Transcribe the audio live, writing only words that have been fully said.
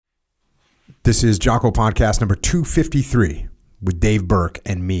This is Jocko Podcast number 253 with Dave Burke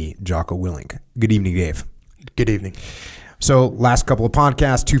and me, Jocko Willink. Good evening, Dave. Good evening. So last couple of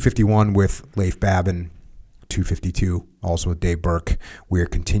podcasts, 251 with Leif Babin, 252 also with Dave Burke. We're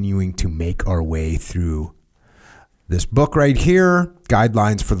continuing to make our way through this book right here,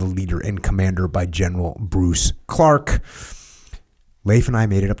 Guidelines for the Leader and Commander by General Bruce Clark. Leif and I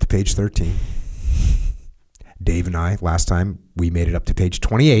made it up to page 13. Dave and I, last time, we made it up to page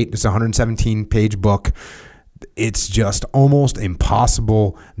 28. It's a 117-page book. It's just almost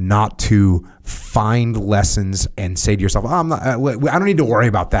impossible not to find lessons and say to yourself, I don't need to worry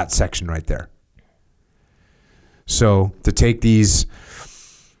about that section right there. So to take these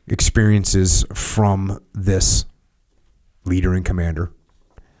experiences from this leader and commander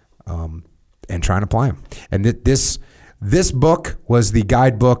and try and apply them. And this book was the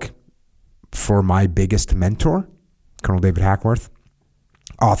guidebook for my biggest mentor, Colonel David Hackworth,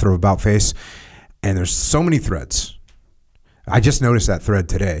 author of About Face. And there's so many threads. I just noticed that thread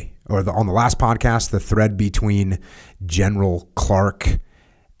today, or on the last podcast, the thread between General Clark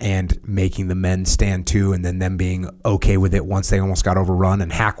and making the men stand to, and then them being okay with it once they almost got overrun,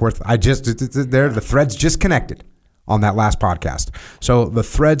 and Hackworth. The threads just connected on that last podcast. So the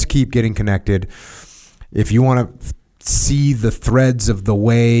threads keep getting connected. If you want to see the threads of the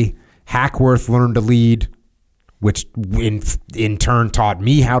way Hackworth learned to lead, which in turn taught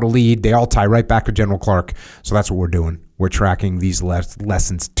me how to lead, they all tie right back to General Clark. So that's what we're doing. We're tracking these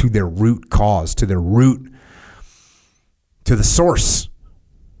lessons to their root cause, to their root, to the source,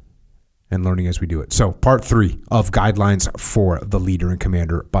 and learning as we do it. So part 3 of Guidelines for the Leader and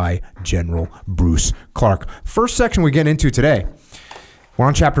Commander by General Bruce Clark. First section we get into today, we're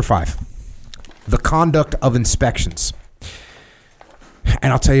on chapter 5, the conduct of inspections.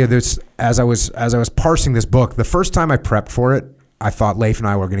 And I'll tell you this, as I was parsing this book, the first time I prepped for it, I thought Leif and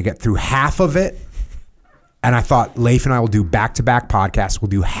I were going to get through half of it. And I thought Leif and I will do back-to-back podcasts. We'll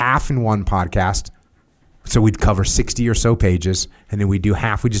do half in one podcast. So we'd cover 60 or so pages. And then we do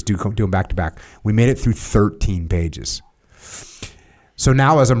half. We just do them back-to-back. We made it through 13 pages. So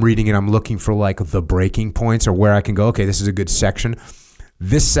now as I'm reading it, I'm looking for like the breaking points or where I can go, okay, this is a good section.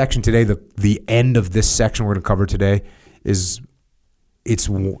 This section today, the end of this section we're going to cover today is... It's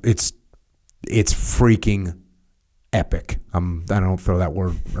freaking epic. I don't throw that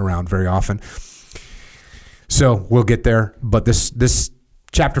word around very often. So we'll get there. But this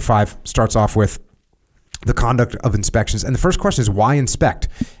chapter 5 starts off with the conduct of inspections. And the first question is, why inspect?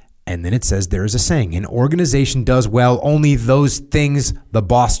 And then it says there is a saying, an organization does well only those things the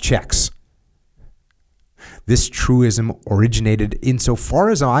boss checks. This truism originated, insofar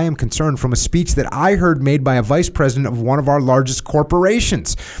as I am concerned, from a speech that I heard made by a vice president of one of our largest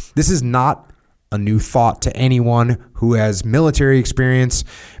corporations. This is not a new thought to anyone who has military experience,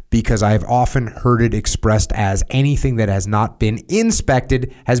 because I've often heard it expressed as anything that has not been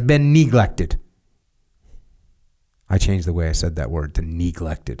inspected has been neglected. I changed the way I said that word to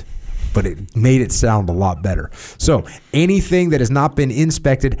neglected, but it made it sound a lot better. So anything that has not been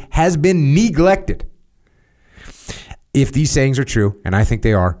inspected has been neglected. If these sayings are true, and I think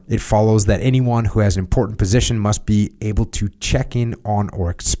they are, it follows that anyone who has an important position must be able to check in on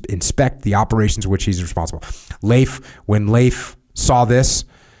or inspect the operations of which he's responsible. When Leif saw this,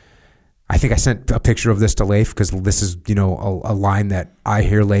 I think I sent a picture of this to Leif because this is, a line that I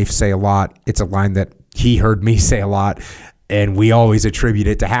hear Leif say a lot. It's a line that he heard me say a lot, and we always attribute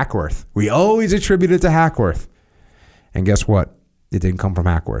it to Hackworth. And guess what? It didn't come from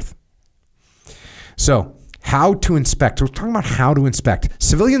Hackworth. So, how to inspect. We're talking about how to inspect.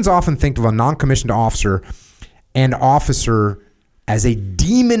 Civilians often think of a non-commissioned officer and officer as a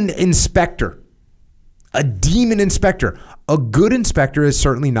demon inspector. A demon inspector. A good inspector is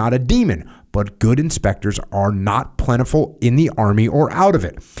certainly not a demon, but good inspectors are not plentiful in the Army or out of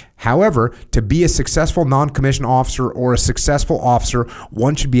it. However, to be a successful non-commissioned officer or a successful officer,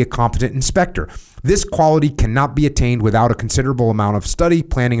 one should be a competent inspector. This quality cannot be attained without a considerable amount of study,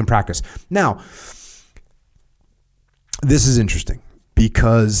 planning, and practice. Now, this is interesting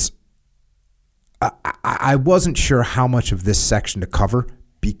because I wasn't sure how much of this section to cover,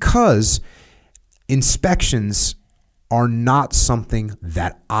 because inspections are not something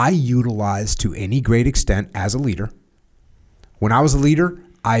that I utilize to any great extent as a leader. When I was a leader,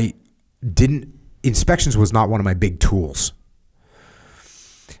 inspections was not one of my big tools.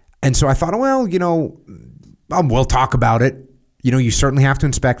 And so I thought, we'll talk about it. You certainly have to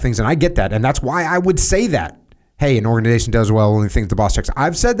inspect things, and I get that. And that's why I would say that. Hey, an organization does well only things the boss checks.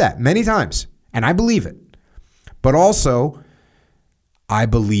 I've said that many times, and I believe it. But also, I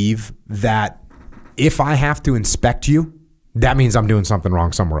believe that if I have to inspect you, that means I'm doing something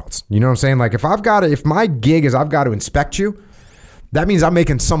wrong somewhere else. You know what I'm saying? Like if my gig is I've got to inspect you, that means I'm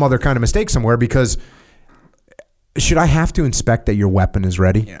making some other kind of mistake somewhere, because should I have to inspect that your weapon is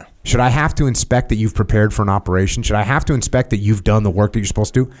ready? Yeah. Should I have to inspect that you've prepared for an operation? Should I have to inspect that you've done the work that you're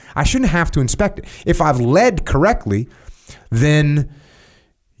supposed to do? I shouldn't have to inspect it. If I've led correctly, then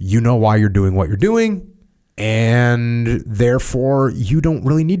you know why you're doing what you're doing, and therefore you don't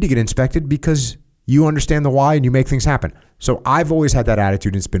really need to get inspected because you understand the why and you make things happen. So I've always had that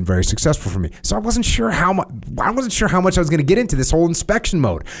attitude, and it's been very successful for me. So I wasn't sure how much I was going to get into this whole inspection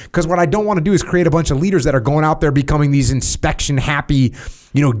mode, because what I don't want to do is create a bunch of leaders that are going out there becoming these inspection happy,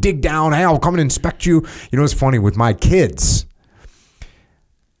 dig down, hey, I'll come and inspect you. It's funny with my kids.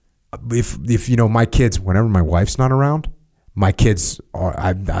 If my kids, whenever my wife's not around, my kids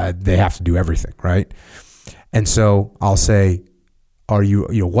they have to do everything, right? And so I'll say,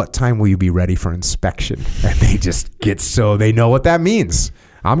 what time will you be ready for inspection? And they just get they know what that means.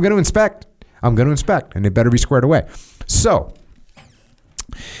 I'm going to inspect, and it better be squared away. So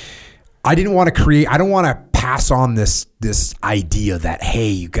I don't want to pass on this idea that, hey,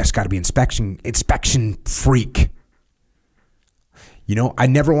 you guys got to be inspection freak. I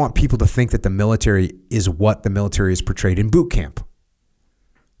never want people to think that the military is what the military is portrayed in boot camp,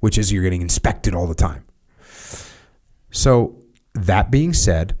 which is you're getting inspected all the time. So that being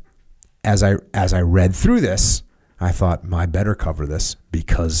said, as I read through this, I thought, I better cover this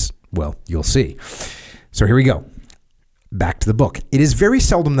because, well, you'll see. So here we go. Back to the book. It is very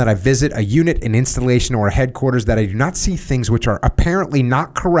seldom that I visit a unit, an installation, or a headquarters that I do not see things which are apparently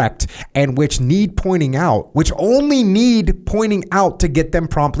not correct and which only need pointing out to get them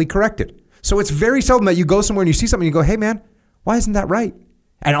promptly corrected. So it's very seldom that you go somewhere and you see something and you go, hey man, why isn't that right?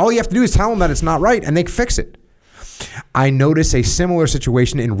 And all you have to do is tell them that it's not right and they can fix it. I notice a similar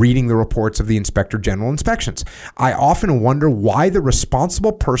situation in reading the reports of the Inspector General inspections. I often wonder why the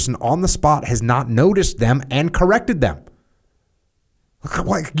responsible person on the spot has not noticed them and corrected them.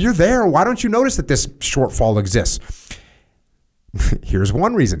 You're there. Why don't you notice that this shortfall exists? Here's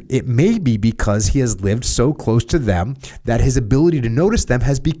one reason. It may be because he has lived so close to them that his ability to notice them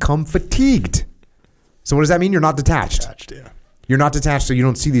has become fatigued. So what does that mean? You're not detached. Yeah. You're not detached, so you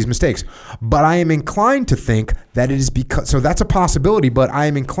don't see these mistakes. But I am inclined to think that it is because, so that's a possibility, but I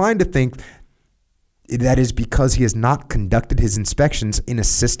am inclined to think that is because he has not conducted his inspections in a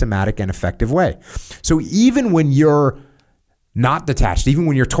systematic and effective way. So even when you're not detached, even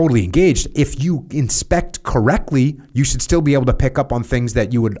when you're totally engaged, if you inspect correctly, you should still be able to pick up on things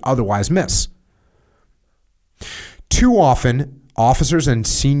that you would otherwise miss. Too often, officers and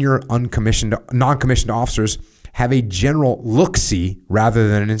senior non-commissioned officers have a general look-see rather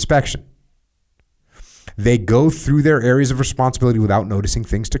than an inspection. They go through their areas of responsibility without noticing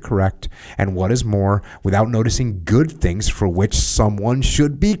things to correct, and what is more, without noticing good things for which someone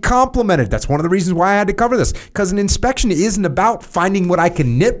should be complimented. That's one of the reasons why I had to cover this, because an inspection isn't about finding what I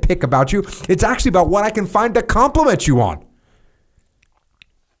can nitpick about you. It's actually about what I can find to compliment you on.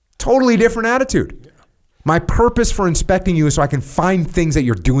 Totally different attitude. My purpose for inspecting you is so I can find things that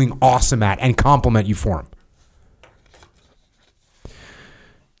you're doing awesome at and compliment you for them.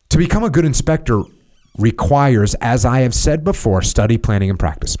 To become a good inspector requires, as I have said before, study, planning, and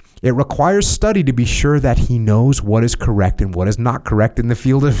practice. It requires study to be sure that he knows what is correct and what is not correct in the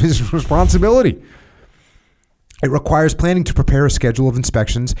field of his responsibility. It requires planning to prepare a schedule of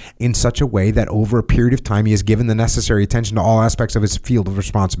inspections in such a way that over a period of time he has given the necessary attention to all aspects of his field of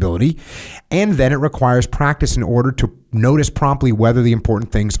responsibility. And then it requires practice in order to notice promptly whether the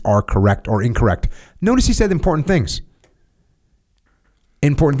important things are correct or incorrect. Notice he said important things.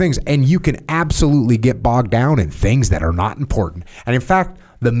 Important things, and you can absolutely get bogged down in things that are not important. And in fact,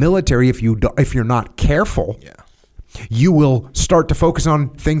 the military, if you're not careful, you will start to focus on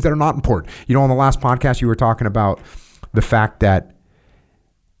things that are not important. On the last podcast, you were talking about the fact that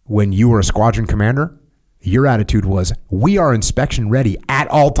when you were a squadron commander, your attitude was, we are inspection ready at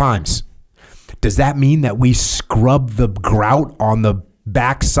all times. Does that mean that we scrub the grout on the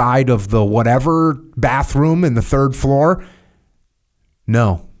backside of the whatever bathroom in the third floor?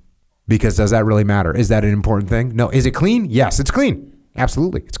 No, because does that really matter? Is that an important thing? No. Is it clean? Yes, it's clean.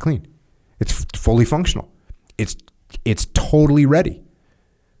 Absolutely, it's clean. It's fully functional. It's totally ready.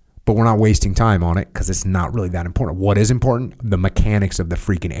 But we're not wasting time on it because it's not really that important. What is important? The mechanics of the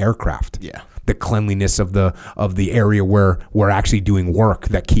freaking aircraft. Yeah. The cleanliness of the area where we're actually doing work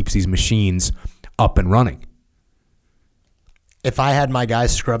that keeps these machines up and running. If I had my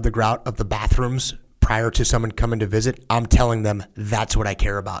guys scrub the grout of the bathrooms prior to someone coming to visit, I'm telling them that's what I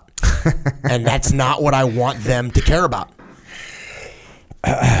care about. And that's not what I want them to care about.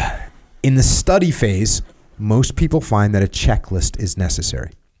 In the study phase, most people find that a checklist is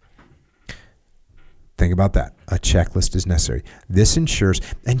necessary. Think about that. A checklist is necessary. This ensures,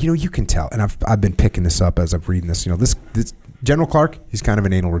 and you can tell, and I've been picking this up as I'm reading this. This General Clark, he's kind of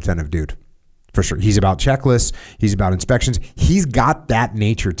an anal retentive dude, for sure. He's about checklists. He's about inspections. He's got that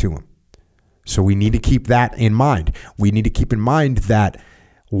nature to him. So we need to keep that in mind. We need to keep in mind that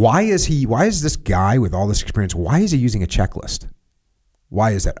why is this guy with all this experience, why is he using a checklist?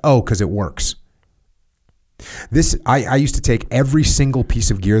 Why is that? Oh, because it works. I used to take every single piece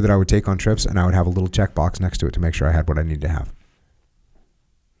of gear that I would take on trips, and I would have a little checkbox next to it to make sure I had what I needed to have.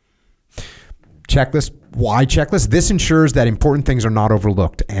 Checklist. Why checklist? This ensures that important things are not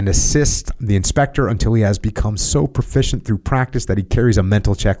overlooked and assists the inspector until he has become so proficient through practice that he carries a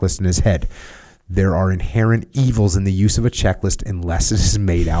mental checklist in his head. There are inherent evils in the use of a checklist unless it is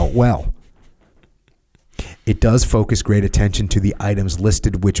made out well. It does focus great attention to the items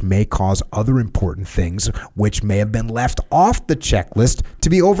listed, which may cause other important things which may have been left off the checklist to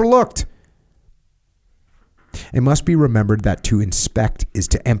be overlooked. It must be remembered that to inspect is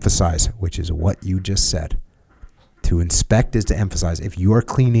to emphasize, which is what you just said. To inspect is to emphasize. If you are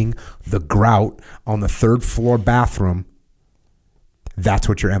cleaning the grout on the third floor bathroom, that's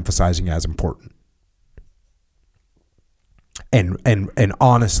what you're emphasizing as important. And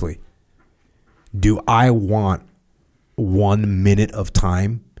honestly, do I want 1 minute of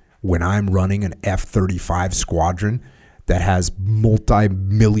time when I'm running an F-35 squadron that has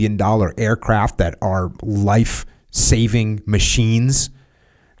multi-million-dollar aircraft that are life-saving machines?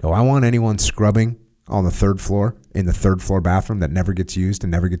 Do I want anyone scrubbing on the third floor, in the third floor bathroom that never gets used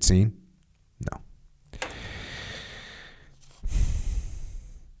and never gets seen? No.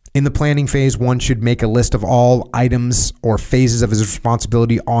 In the planning phase, one should make a list of all items or phases of his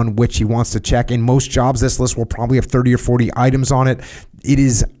responsibility on which he wants to check. In most jobs, this list will probably have 30 or 40 items on it. It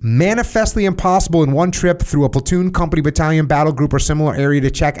is manifestly impossible in one trip through a platoon, company, battalion, battle group, or similar area to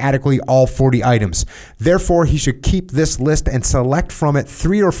check adequately all 40 items. Therefore, he should keep this list and select from it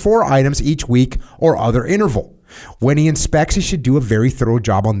 3 or 4 items each week or other interval. When he inspects, he should do a very thorough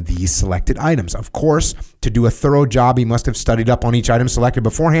job on these selected items. Of course, to do a thorough job, he must have studied up on each item selected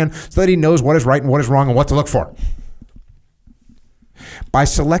beforehand so that he knows what is right and what is wrong and what to look for. By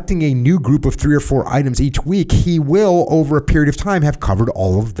selecting a new group of 3 or 4 items each week, he will, over a period of time, have covered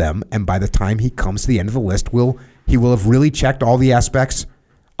all of them. And by the time he comes to the end of the list, he will have really checked all the aspects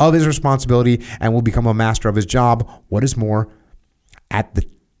of his responsibility and will become a master of his job. What is more, at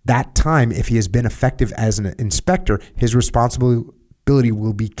that time, if he has been effective as an inspector, his responsibility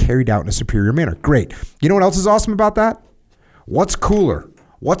will be carried out in a superior manner. Great. You know what else is awesome about that? What's cooler?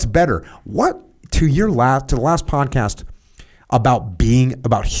 What's better? What to the last podcast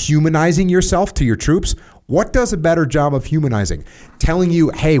about humanizing yourself to your troops? What does a better job of humanizing? Telling you,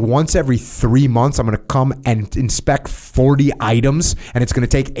 hey, once every 3 months, I'm going to come and inspect 40 items, and it's going to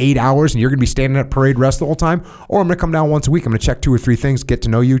take 8 hours, and you're going to be standing at parade rest the whole time? Or I'm going to come down once a week. I'm going to check 2 or 3 things, get to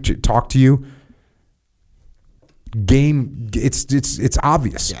know you, talk to you. It's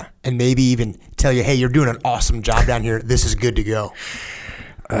obvious. Yeah, and maybe even tell you, hey, you're doing an awesome job down here. This is good to go.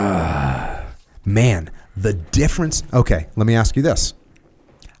 Man, the difference. Okay, let me ask you this.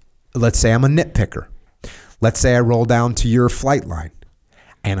 Let's say I'm a nitpicker. Let's say I roll down to your flight line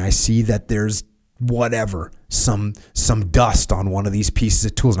and I see that there's some dust on one of these pieces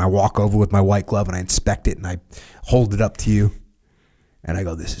of tools, and I walk over with my white glove and I inspect it and I hold it up to you and I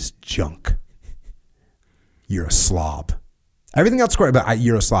go, this is junk. You're a slob. Everything else is great, but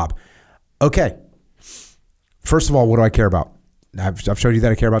you're a slob. Okay. First of all, what do I care about? I've showed you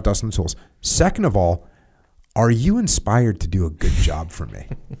that I care about dust on the tools. Second of all, are you inspired to do a good job for me?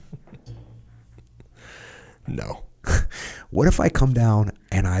 No. What if I come down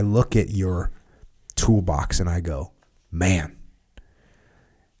and I look at your toolbox and I go, man,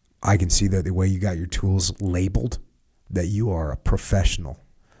 I can see that the way you got your tools labeled, that you are a professional.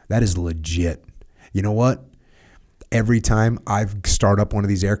 That is legit. You know what? Every time I start up one of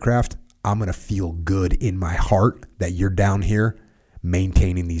these aircraft, I'm going to feel good in my heart that you're down here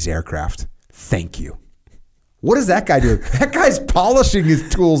maintaining these aircraft. Thank you. What is that guy doing? That guy's polishing his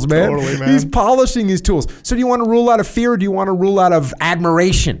tools, man. Totally, man. He's polishing his tools. So do you want to rule out of fear or do you want to rule out of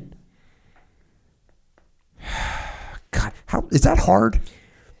admiration? God, how is that hard?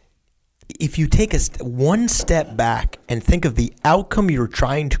 If you take one step back and think of the outcome you're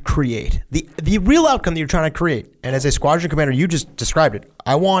trying to create, the real outcome that you're trying to create, and as a squadron commander, you just described it.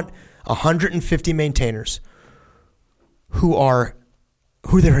 I want 150 maintainers who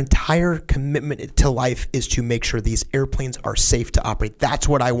their entire commitment to life is to make sure these airplanes are safe to operate. That's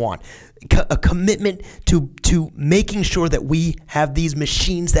what I want. A commitment to making sure that we have these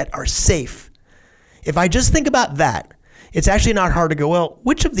machines that are safe. If I just think about that, it's actually not hard to go, well,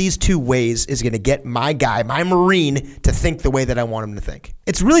 which of these two ways is going to get my guy, my Marine, to think the way that I want him to think?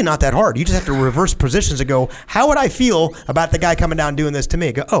 It's really not that hard. You just have to reverse positions and go, how would I feel about the guy coming down doing this to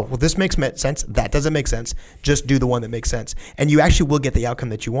me? Go, oh, well, this makes sense. That doesn't make sense. Just do the one that makes sense. And you actually will get the outcome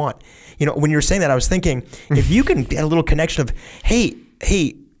that you want. You know, when you're saying that, I was thinking, if you can get a little connection of, hey,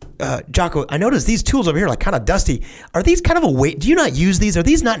 Jocko, I noticed these tools over here are like kind of dusty. Are these kind of a weight? Do you not use these? Are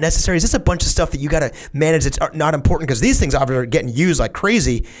these not necessary? Is this a bunch of stuff that you got to manage that's not important because these things obviously are getting used like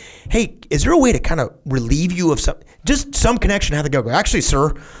crazy? Hey, is there a way to kind of relieve you of some connection? How to go, actually,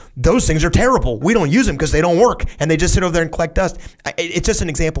 sir, those things are terrible. We don't use them because they don't work and they just sit over there and collect dust. It's just an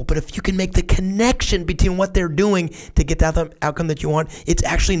example, but if you can make the connection between what they're doing to get that outcome that you want, it's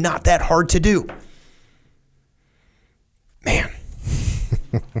actually not that hard to do.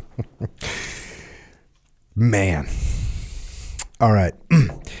 Man. All right.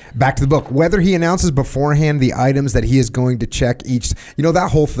 Back to the book. Whether he announces beforehand the items that he is going to check each,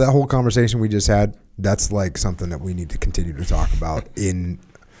 that whole conversation we just had, that's like something that we need to continue to talk about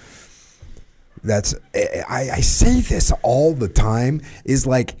I say this all the time, is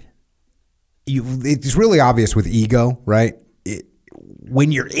like, it's really obvious with ego, right?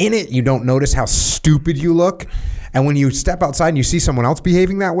 When you're in it, you don't notice how stupid you look. And when you step outside and you see someone else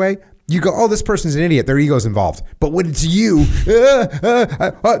behaving that way, you go, oh, this person's an idiot. Their ego's involved. But when it's you,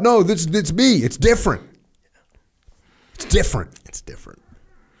 no, it's me. It's different. It's different. It's different.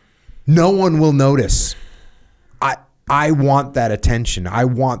 No one will notice. I want that attention. I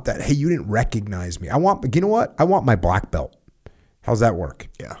want that, hey, you didn't recognize me. You know what? I want my black belt. How's that work?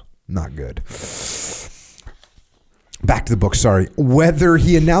 Yeah. Not good. Back to the book, sorry. Whether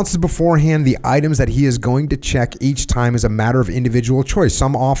he announces beforehand the items that he is going to check each time is a matter of individual choice.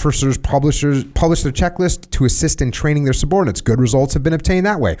 Some officers publish their checklist to assist in training their subordinates. Good results have been obtained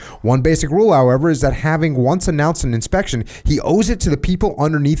that way. One basic rule, however, is that having once announced an inspection, he owes it to the people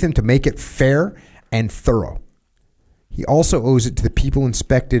underneath him to make it fair and thorough. He also owes it to the people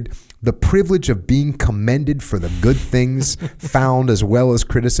inspected the privilege of being commended for the good things found as well as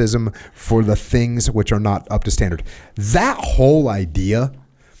criticism for the things which are not up to standard. That whole idea,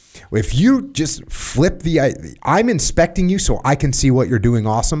 if you just flip I'm inspecting you so I can see what you're doing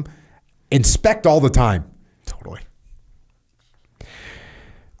awesome, inspect all the time. Totally.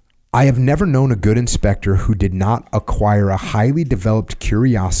 I have never known a good inspector who did not acquire a highly developed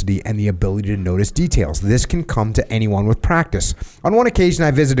curiosity and the ability to notice details. This can come to anyone with practice. On one occasion,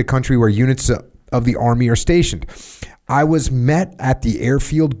 I visited a country where units of the Army are stationed. I was met at the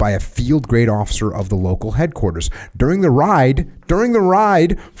airfield by a field grade officer of the local headquarters. During the ride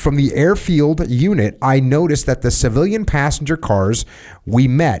from the airfield unit, I noticed that the civilian passenger cars we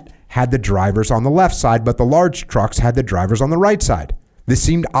met had the drivers on the left side, but the large trucks had the drivers on the right side. This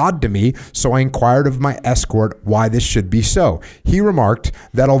seemed odd to me, so I inquired of my escort why this should be so. He remarked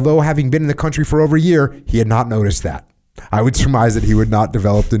that although having been in the country for over a year, he had not noticed that. I would surmise that he would not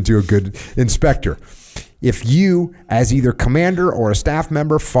develop into a good inspector. If you, as either commander or a staff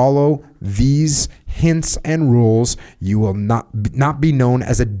member, follow these hints and rules, you will not be known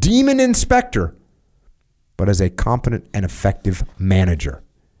as a demon inspector, but as a competent and effective manager.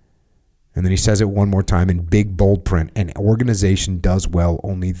 And then he says it one more time in big, bold print. An organization does well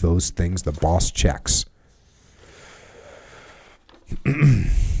only those things the boss checks.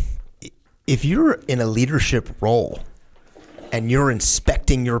 If you're in a leadership role and you're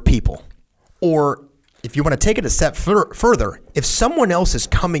inspecting your people, or if you want to take it a step further, if someone else is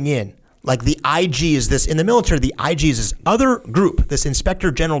coming in, like the IG is this, in the military, the IG is this other group, this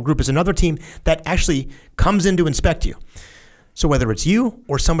inspector general group is another team that actually comes in to inspect you. So whether it's you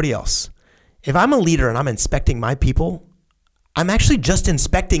or somebody else, if I'm a leader and I'm inspecting my people, I'm actually just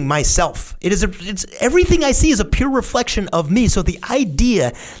inspecting myself. It's everything I see is a pure reflection of me. So the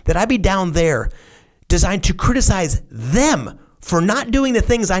idea that I be down there designed to criticize them for not doing the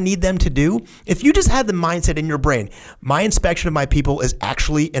things I need them to do, if you just had the mindset in your brain, my inspection of my people is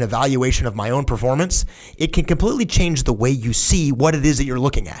actually an evaluation of my own performance, it can completely change the way you see what it is that you're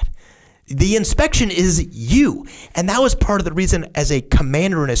looking at. The inspection is you. And that was part of the reason as a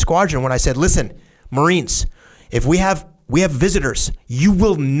commander in a squadron when I said, listen, Marines, if we have visitors, you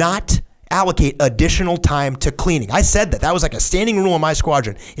will not allocate additional time to cleaning. I said that. That was like a standing rule in my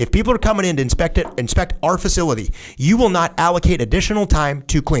squadron. If people are coming in to inspect our facility, you will not allocate additional time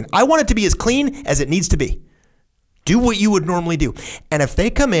to clean. I want it to be as clean as it needs to be. Do what you would normally do. And if they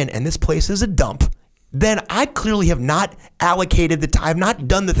come in and this place is a dump, then I clearly have not allocated the time, not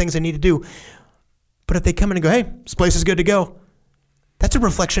done the things I need to do. But if they come in and go, hey, this place is good to go, that's a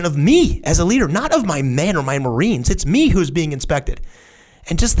reflection of me as a leader, not of my men or my Marines. It's me who's being inspected.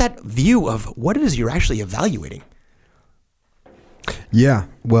 and just that view of what it is you're actually evaluating. Yeah.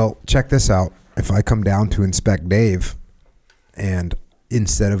 Well, check this out. If I come down to inspect Dave, and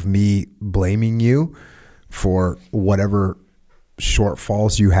instead of me blaming you for whatever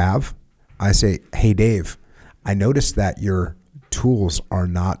shortfalls you have, I say, hey, Dave, I noticed that your tools are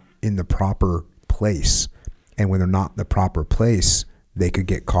not in the proper place. And when they're not in the proper place, they could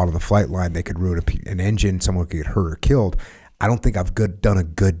get caught on the flight line. They could ruin an engine. Someone could get hurt or killed. I don't think I've done a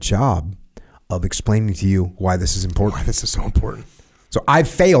good job of explaining to you why this is important. Why this is so important. So I've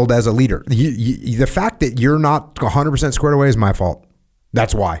failed as a leader. The fact that you're not 100% squared away is my fault.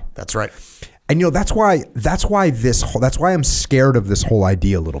 That's why. That's right. And that's why I'm scared of this whole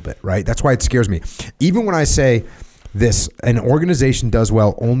idea a little bit, right? That's why it scares me. Even when I say this, an organization does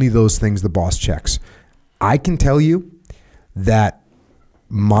well only those things the boss checks. I can tell you that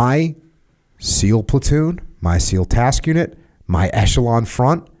my SEAL platoon, my SEAL task unit, my echelon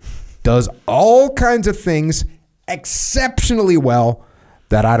front does all kinds of things exceptionally well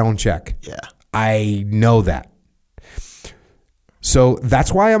that I don't check. Yeah. I know that. So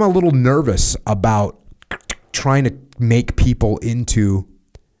that's why I'm a little nervous about trying to make people into,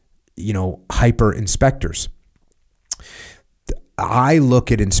 hyper inspectors. I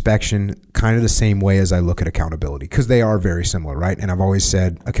look at inspection kind of the same way as I look at accountability because they are very similar, right? And I've always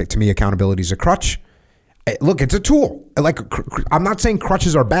said, okay, to me, accountability is a crutch. Look, it's a tool. I'm not saying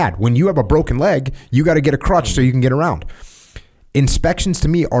crutches are bad. When you have a broken leg, you got to get a crutch so you can get around. Inspections to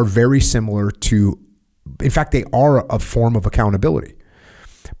me are very similar to, in fact, they are a form of accountability.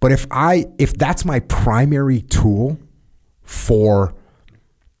 But if that's my primary tool for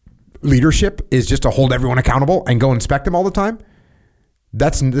leadership is just to hold everyone accountable and go inspect them all the time,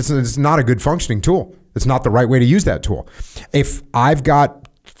 that's not a good functioning tool. It's not the right way to use that tool. If I've got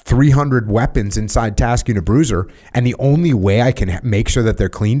 300 weapons inside Task Unit Bruiser and the only way I can make sure that they're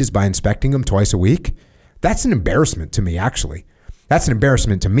cleaned is by inspecting them twice a week, that's an embarrassment to me, actually. That's an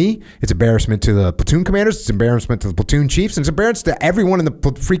embarrassment to me. It's embarrassment to the platoon commanders. It's embarrassment to the platoon chiefs. And it's embarrassment to everyone in the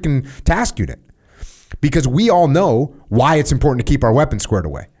freaking task unit. Because we all know why it's important to keep our weapons squared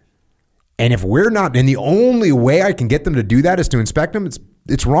away. And if we're not, and the only way I can get them to do that is to inspect them,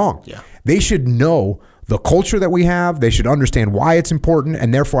 it's wrong. Yeah. They should know the culture that we have. They should understand why it's important,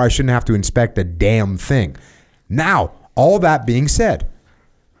 and therefore I shouldn't have to inspect a damn thing. Now, all that being said,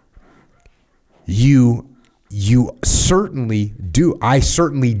 you certainly do. I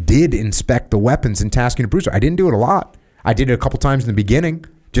certainly did inspect the weapons in Task Unit Bruiser. I didn't do it a lot. I did it a couple times in the beginning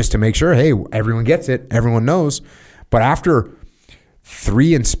just to make sure, hey, everyone gets it. Everyone knows. But after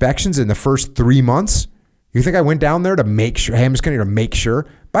 3 inspections in the first 3 months, you think I went down there to make sure, hey, I'm just going to make sure.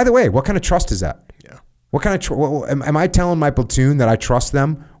 By the way, what kind of trust is that? Yeah. What kind of am I telling my platoon that I trust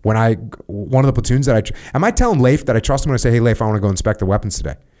them when one of the platoons that am I telling Leif that I trust him when I say, hey, Leif, I want to go inspect the weapons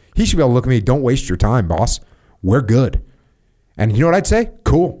today? He should be able to look at me, don't waste your time, boss. We're good. And you know what I'd say?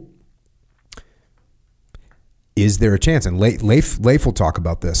 Cool. Is there a chance? And Leif will talk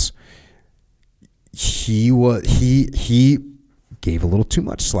about this. He gave a little too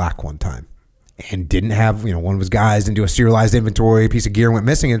much slack one time and didn't have, one of his guys didn't do a serialized inventory, a piece of gear went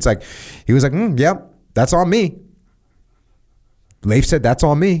missing. And it's like, he was like, yep, that's on me. Leif said, that's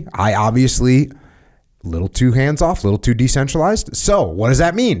on me. I obviously, a little too hands off, a little too decentralized. So what does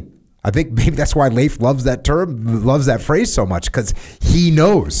that mean? I think maybe that's why Leif loves that term, loves that phrase so much, because he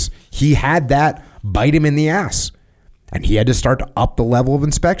knows he had that bite him in the ass and he had to start to up the level of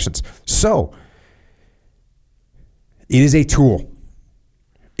inspections. So it is a tool.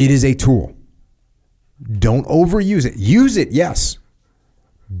 It is a tool. Don't overuse it. Use it, yes.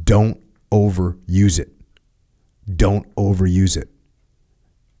 Don't overuse it. Don't overuse it.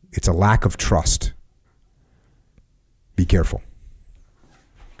 It's a lack of trust. Be careful.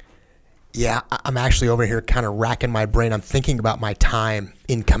 Yeah, I'm actually over here kind of racking my brain. I'm thinking about my time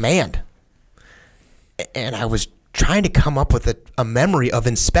in command. And I was trying to come up with a memory of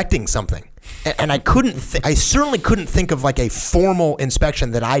inspecting something. And I I certainly couldn't think of like a formal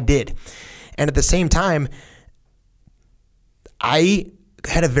inspection that I did. And at the same time, I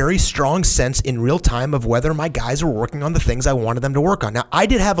had a very strong sense in real time of whether my guys were working on the things I wanted them to work on. Now, I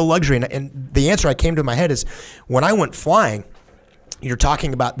did have a luxury, and the answer I came to in my head is when I went flying, you're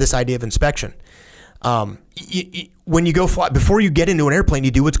talking about this idea of inspection. When you go fly, before you get into an airplane,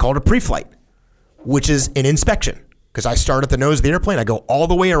 you do what's called a pre-flight, which is an inspection. Because I start at the nose of the airplane, I go all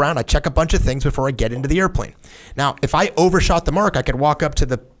the way around, I check a bunch of things before I get into the airplane. Now, if I overshot the mark, I could walk up to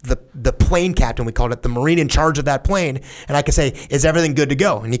the plane captain, we called it, the Marine in charge of that plane, and I could say, is everything good to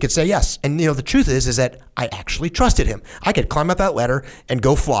go? And he could say yes. And the truth is that I actually trusted him. I could climb up that ladder and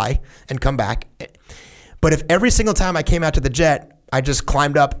go fly and come back. But if every single time I came out to the jet, I just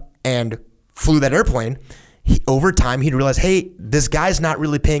climbed up and flew that airplane. Over time, he'd realize, hey, this guy's not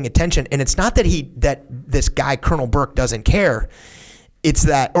really paying attention. And it's not that this guy, Colonel Burke, doesn't care. It's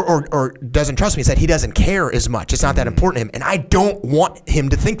that, or doesn't trust me. It's that he doesn't care as much. It's not that important to him. And I don't want him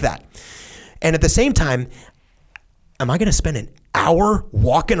to think that. And at the same time, am I going to spend an hour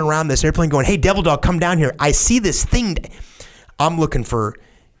walking around this airplane going, hey, Devil Dog, come down here. I see this thing. I'm looking for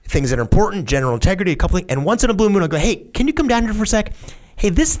things that are important, general integrity, a couple things. And once in a blue moon, I'll go, hey, can you come down here for a sec? Hey,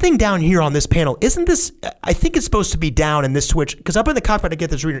 this thing down here on this panel, isn't this, I think it's supposed to be down in this switch, because up in the cockpit I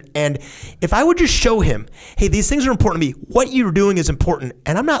get this reader, and if I would just show him, hey, these things are important to me, what you're doing is important,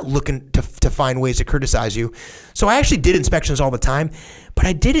 and I'm not looking to find ways to criticize you. So I actually did inspections all the time, but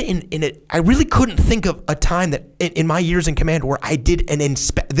I did it I really couldn't think of a time that in my years in command where I did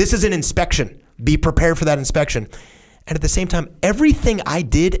this is an inspection, be prepared for that inspection. And at the same time, everything I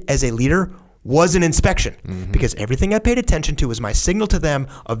did as a leader was an inspection, because everything I paid attention to was my signal to them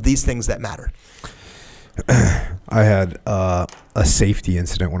of these things that matter. I had a safety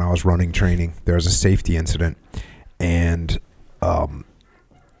incident when I was running training. There was a safety incident, and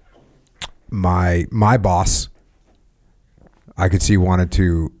my boss, I could see wanted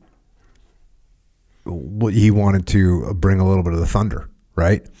to bring a little bit of the thunder,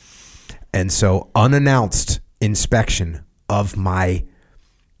 right? And so unannounced inspection of my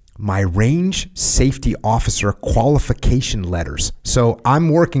range safety officer qualification letters. So I'm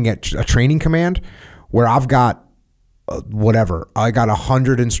working at a training command where I've got I got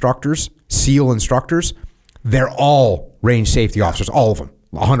 100 instructors, SEAL instructors. They're all range safety officers, all of them,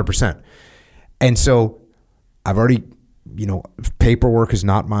 100%. And so I've already, paperwork is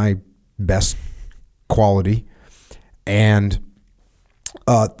not my best quality. And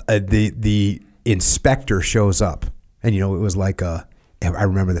the inspector shows up, and it was like I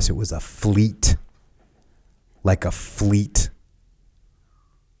remember this. It was a fleet. I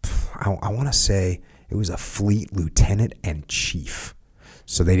want to say it was a fleet lieutenant and chief.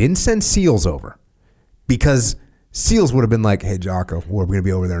 So they didn't send SEALs over, because SEALs would have been like, hey, Jocko, we're going to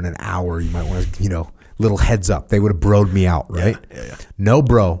be over there in an hour. You might want to, little heads up. They would have broed me out, right? Yeah. No,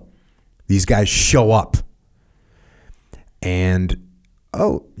 bro. These guys show up. And,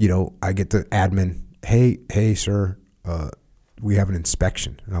 I get the admin, hey, sir, we have an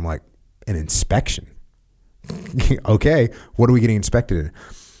inspection. And I'm like, an inspection? Okay, what are we getting inspected in?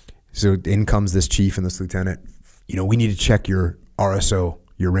 So in comes this chief and this lieutenant. We need to check your RSO,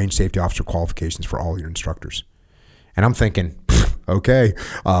 your range safety officer qualifications for all your instructors. And I'm thinking, okay.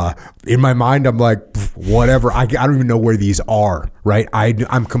 In my mind, I'm like, whatever. I don't even know where these are, right?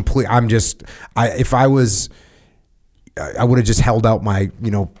 If I was, I would have just held out my,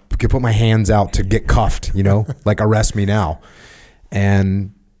 could put my hands out to get cuffed, like arrest me now.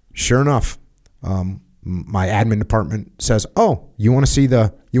 And sure enough, my admin department says, "Oh, you want to see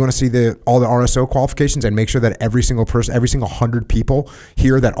all the RSO qualifications and make sure that every single person, every single 100 people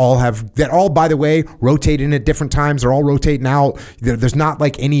here that all, by the way, rotate in at different times. They're all rotating out. There's not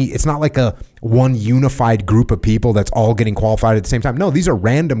like it's not like a one unified group of people that's all getting qualified at the same time. No, these are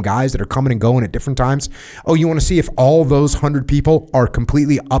random guys that are coming and going at different times. Oh, you want to see if all those 100 people are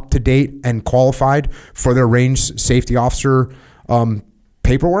completely up to date and qualified for their range safety officer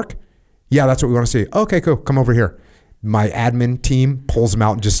paperwork? Yeah, that's what we want to see. Okay, cool. Come over here. My admin team pulls them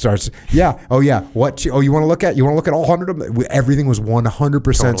out and just starts. Yeah. Oh, yeah. What? Oh, you want to look at? You want to look at all 100 of them? Everything was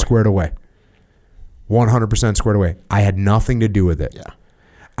 100% squared away. 100% squared away. I had nothing to do with it. Yeah.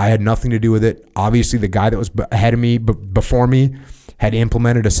 I had nothing to do with it. Obviously, the guy that was ahead of me, before me, had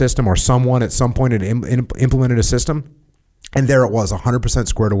implemented a system, or someone at some point had implemented a system, and there it was, 100%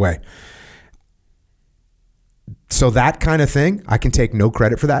 squared away. So that kind of thing, I can take no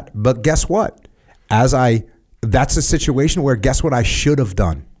credit for that. But guess what? That's a situation where, guess what I should have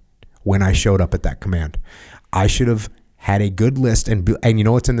done when I showed up at that command? I should have had a good list. And you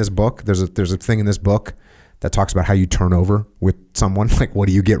know what's in this book? There's a thing in this book that talks about how you turn over with someone. Like, what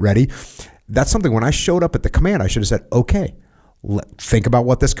do you get ready? That's something, when I showed up at the command, I should have said, okay, think about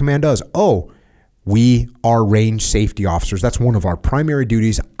what this command does. Oh, we are range safety officers. That's one of our primary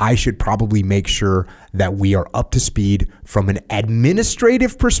duties. I should probably make sure that we are up to speed from an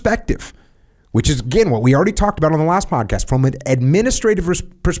administrative perspective, which is, again, what we already talked about on the last podcast, from an administrative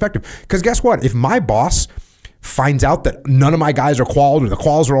perspective. Because guess what? If my boss finds out that none of my guys are qualified, or the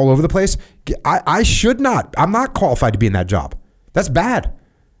quals are all over the place, I'm not qualified to be in that job. That's bad.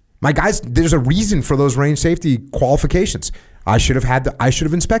 My guys, there's a reason for those range safety qualifications. I should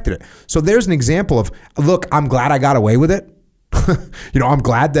have inspected it. So there's an example of, look, I'm glad I got away with it. I'm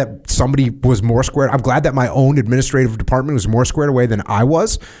glad that somebody was more squared. I'm glad that my own administrative department was more squared away than I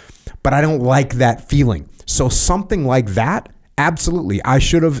was, but I don't like that feeling. So something like that Absolutely. I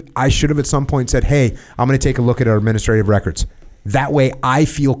should have at some point said, hey, I'm going to take a look at our administrative records. That way I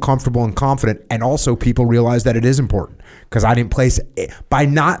feel comfortable and confident, and also people realize that it is important, because I didn't place it. By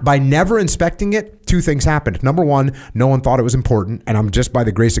never inspecting it, two things happened. Number one, no one thought it was important, and I'm just by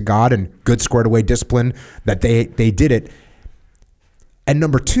the grace of God and good squared away discipline that they did it. And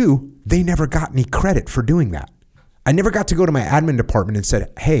number two, they never got any credit for doing that. I never got to go to my admin department and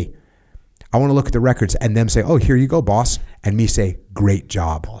said, hey, I want to look at the records, and them say, oh, here you go, boss. And me say, great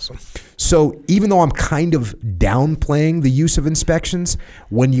job. Awesome. So even though I'm kind of downplaying the use of inspections,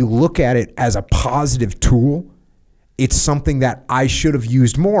 when you look at it as a positive tool, it's something that I should have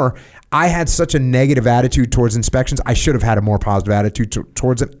used more. I had such a negative attitude towards inspections. I should have had a more positive attitude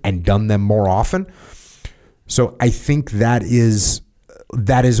towards them and done them more often. So I think that is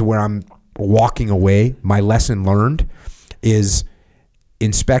where I'm walking away. My lesson learned is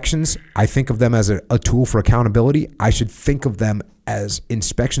inspections. I think of them as a tool for accountability. I should think of them as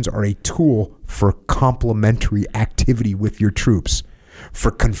inspections are a tool for complementary activity with your troops, for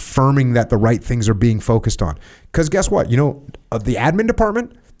confirming that the right things are being focused on. Because guess what? The admin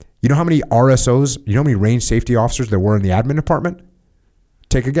department, you know how many RSOs, you know how many range safety officers there were in the admin department?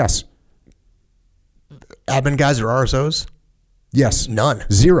 Take a guess. Admin guys are RSOs? Yes. None.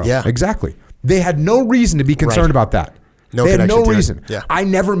 Zero. Yeah. Exactly. They had no reason to be concerned about that. No they had no connection to it. reason. Yeah. I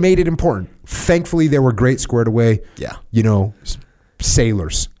never made it important. Thankfully, they were great squared away, Yeah.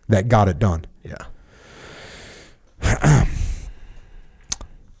 Sailors that got it done. Yeah.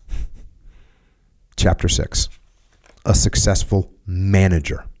 Chapter 6, a successful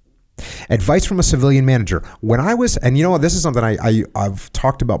manager. Advice from a civilian manager. When I was, and this is something I've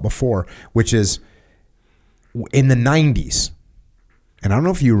talked about before, which is in the 90s, and I don't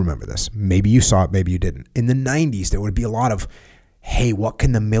know if you remember this. Maybe you saw it, maybe you didn't. In the 90s, there would be a lot of, hey, what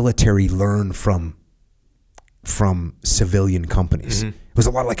can the military learn from civilian companies? Mm-hmm. It was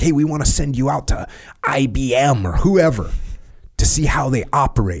a lot like, hey, we want to send you out to IBM or whoever to see how they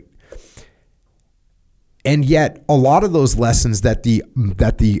operate. And yet, a lot of those lessons that the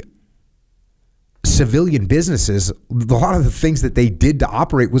civilian businesses, a lot of the things that they did to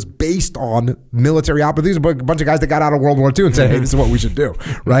operate was based on military operations. These are a bunch of guys that got out of World War II and said, hey, this is what we should do,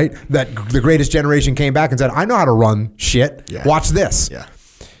 right? That the greatest generation came back and said, I know how to run shit. Yeah. Watch this. Yeah.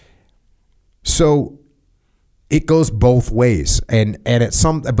 So it goes both ways.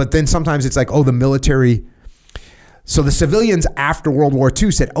 But then sometimes it's like, oh, the military. So the civilians after World War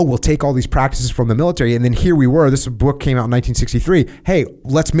II said, oh, we'll take all these practices from the military. And then here we were. This book came out in 1963. Hey,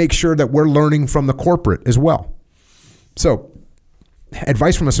 let's make sure that we're learning from the corporate as well. So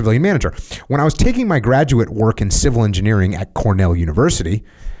advice from a civilian manager. When I was taking my graduate work in civil engineering at Cornell University,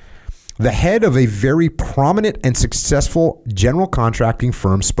 the head of a very prominent and successful general contracting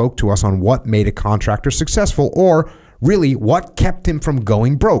firm spoke to us on what made a contractor successful, or really what kept him from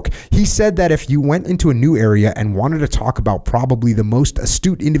going broke. He said that if you went into a new area and wanted to talk about probably the most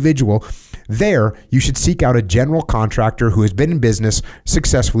astute individual there, you should seek out a general contractor who has been in business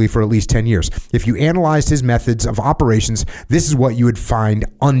successfully for at least 10 years. If you analyzed his methods of operations, this is what you would find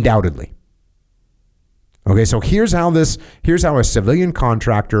undoubtedly. Okay, so here's how a civilian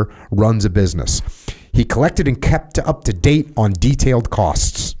contractor runs a business. He collected and kept up to date on detailed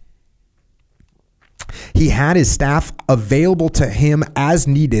costs. He had his staff available to him as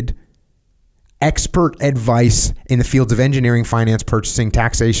needed, expert advice in the fields of engineering, finance, purchasing,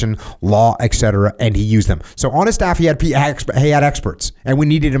 taxation, law, etc., and he used them. So on his staff, he had experts, and we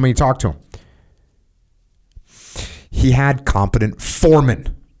needed him when he talked to him. He had competent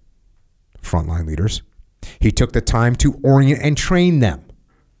foremen, frontline leaders. He took the time to orient and train them.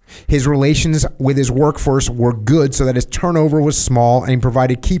 His relations with his workforce were good so that his turnover was small, and he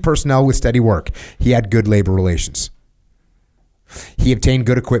provided key personnel with steady work. He had good labor relations. He obtained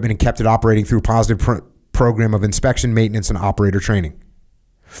good equipment and kept it operating through a positive program of inspection, maintenance, and operator training.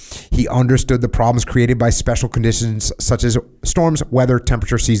 He understood the problems created by special conditions such as storms, weather,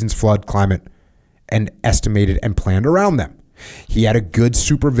 temperature, seasons, flood, climate, and estimated and planned around them. He had a good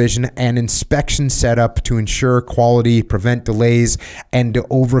supervision and inspection setup to ensure quality, prevent delays, and to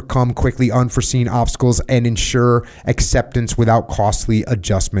overcome quickly unforeseen obstacles and ensure acceptance without costly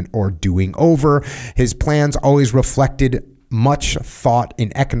adjustment or doing over. His plans always reflected much thought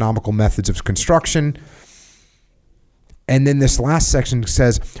in economical methods of construction. And then this last section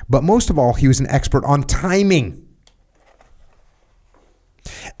says, but most of all, he was an expert on timing,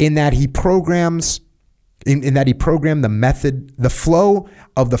 in that he programmed the method, the flow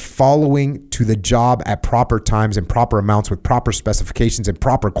of the following to the job at proper times and proper amounts with proper specifications and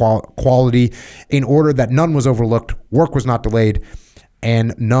proper quality, in order that none was overlooked, work was not delayed,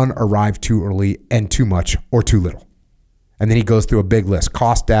 and none arrived too early and too much or too little. And then he goes through a big list: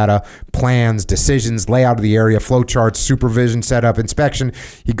 cost data, plans, decisions, layout of the area, flow charts, supervision, setup, inspection.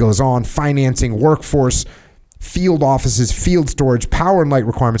 He goes on: financing, workforce, field offices, field storage, power and light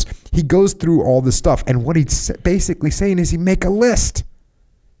requirements. He goes through all this stuff. And what he's basically saying is make a list.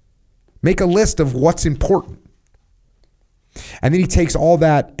 Make a list of what's important. And then he takes all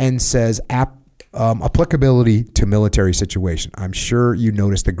that and says applicability to military situation. I'm sure you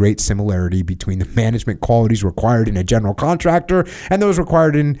noticed the great similarity between the management qualities required in a general contractor and those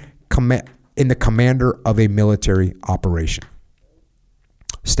required in the commander of a military operation.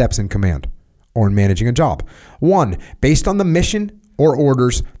 Steps in command or in managing a job. 1, based on the mission or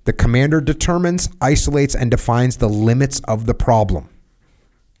orders, the commander determines, isolates, and defines the limits of the problem.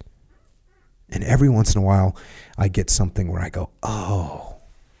 And every once in a while, I get something where I go, oh,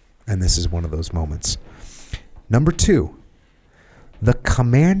 and this is one of those moments. Number 2, the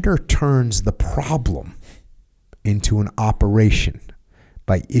commander turns the problem into an operation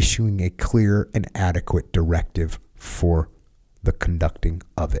by issuing a clear and adequate directive for the conducting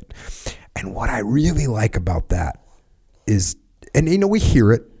of it. And what I really like about that is, and we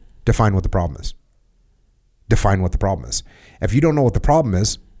hear it, define what the problem is. Define what the problem is. If you don't know what the problem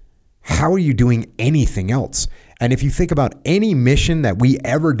is, how are you doing anything else? And if you think about any mission that we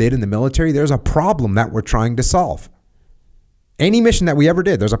ever did in the military, there's a problem that we're trying to solve. Any mission that we ever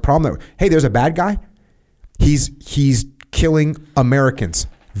did, there's a problem that, hey, there's a bad guy. He's killing Americans.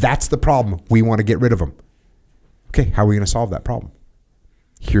 That's the problem. We want to get rid of him. Okay, how are we going to solve that problem?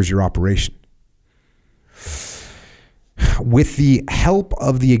 Here's your operation. With the help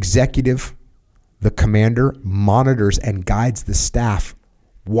of the executive, the commander monitors and guides the staff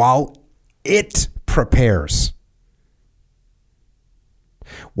while it prepares.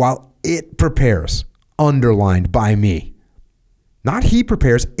 While it prepares, underlined by me. Not he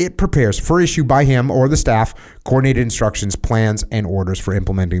prepares, it prepares for issue by him or the staff, coordinated instructions, plans, and orders for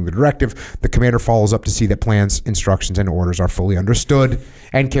implementing the directive. The commander follows up to see that plans, instructions, and orders are fully understood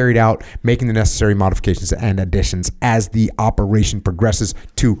and carried out, making the necessary modifications and additions as the operation progresses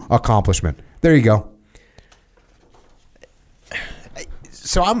to accomplishment. There you go.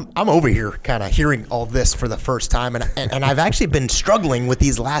 So I'm over here kind of hearing all this for the first time, and I've actually been struggling with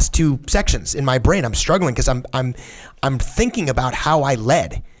these last 2 sections in my brain. I'm struggling because I'm thinking about how I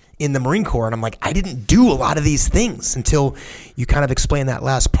led in the Marine Corps, and I'm like, I didn't do a lot of these things until you kind of explained that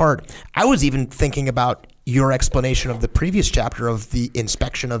last part. I was even thinking about your explanation of the previous chapter of the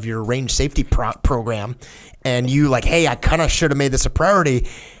inspection of your range safety program, and you like, hey, I kind of should have made this a priority,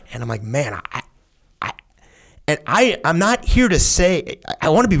 and I'm like, man, I'm not here to say, I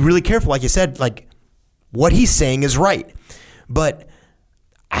want to be really careful. Like you said, like what he's saying is right. But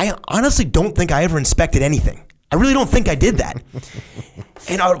I honestly don't think I ever inspected anything. I really don't think I did that.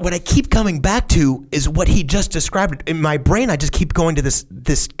 And what I keep coming back to is what he just described. In my brain, I just keep going to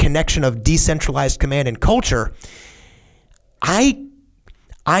this connection of decentralized command and culture. I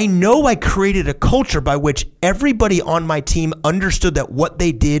know I created a culture by which everybody on my team understood that what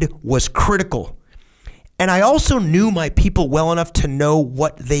they did was critical. And I also knew my people well enough to know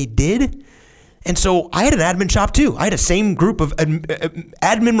what they did. And so I had an admin shop too. I had a same group of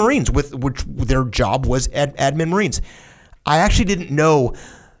admin Marines which their job was admin Marines. I actually didn't know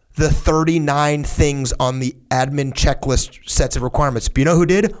the 39 things on the admin checklist sets of requirements. But you know who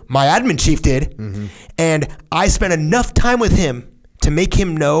did? My admin chief did. Mm-hmm. And I spent enough time with him to make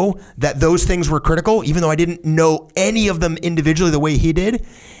him know that those things were critical, even though I didn't know any of them individually the way he did.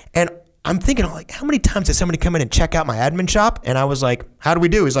 And I'm thinking, like, how many times did somebody come in and check out my admin shop? And I was like, how do we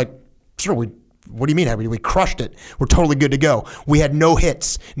do? He's like, sure, what do you mean? We crushed it. We're totally good to go. We had no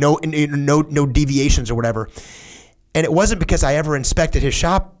hits, no deviations or whatever. And it wasn't because I ever inspected his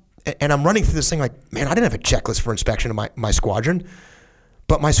shop. And I'm running through this thing like, man, I didn't have a checklist for inspection of my squadron.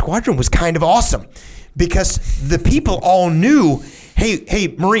 But my squadron was kind of awesome because the people all knew,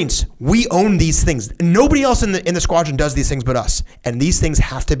 hey, Marines, we own these things. Nobody else in the squadron does these things but us. And these things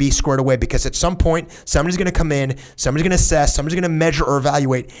have to be squared away because at some point, somebody's going to come in, somebody's going to assess, somebody's going to measure or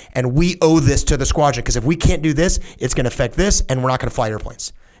evaluate, and we owe this to the squadron because if we can't do this, it's going to affect this, and we're not going to fly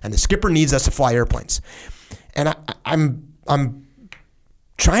airplanes. And the skipper needs us to fly airplanes. And I'm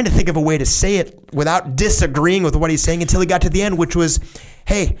trying to think of a way to say it without disagreeing with what he's saying until he got to the end, which was,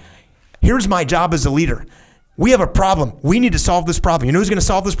 hey, here's my job as a leader. We have a problem. We need to solve this problem. You know who's going to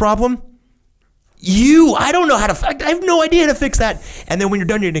solve this problem? You. I don't know how to, I have no idea how to fix that. And then when you're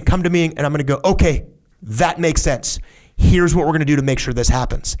done, you're going to come to me and I'm going to go, okay, that makes sense. Here's what we're going to do to make sure this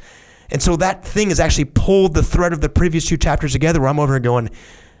happens. And so that thing has actually pulled the thread of the previous 2 chapters together where I'm over here going,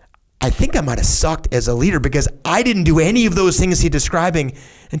 I think I might have sucked as a leader because I didn't do any of those things he's describing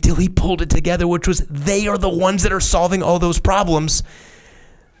until he pulled it together, which was they are the ones that are solving all those problems.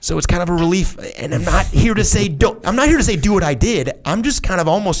 So it's kind of a relief. And I'm not here to say do what I did. I'm just kind of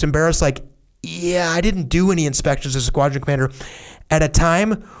almost embarrassed, like, yeah, I didn't do any inspections as a squadron commander at a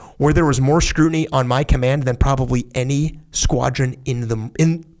time where there was more scrutiny on my command than probably any squadron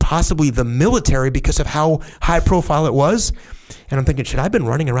in possibly the military because of how high profile it was. And I'm thinking, should I have been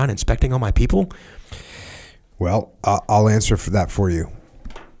running around inspecting all my people? Well, I'll answer for that for you,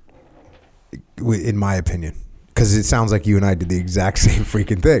 in my opinion, because it sounds like you and I did the exact same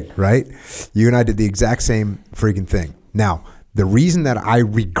freaking thing, right? You and I did the exact same freaking thing. Now, the reason that I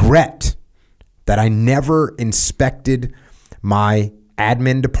regret that I never inspected my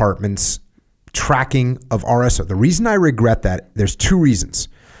admin department's tracking of RSO, the reason I regret that, there's two reasons.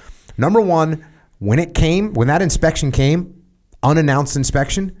 Number one, when that inspection came, unannounced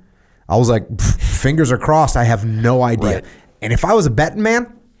inspection, I was like, fingers are crossed. I have no idea. Right. And if I was a betting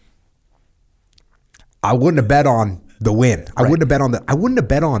man, I wouldn't have bet on the win. I wouldn't have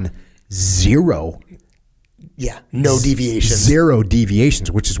bet on zero. Yeah, no deviations. Zero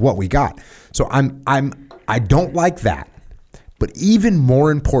deviations, which is what we got. So I don't like that. But even more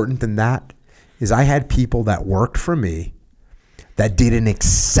important than that is I had people that worked for me that did an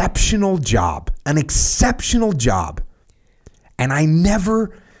exceptional job. And I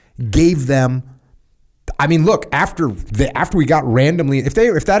never gave them. I mean, look, after we got randomly, if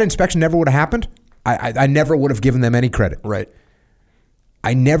that inspection never would have happened, I never would have given them any credit. Right.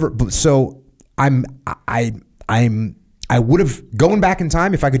 I never. So I would have, going back in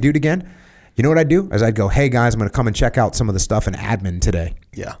time, if I could do it again, you know what I'd do? Is I'd go, hey guys, I'm going to come and check out some of the stuff in admin today.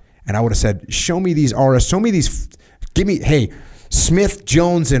 Yeah. And I would have said, show me these hey, Smith,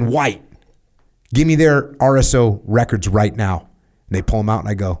 Jones, and White, give me their RSO records right now. And they pull them out and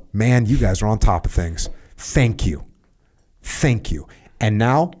I go, man, you guys are on top of things. Thank you. And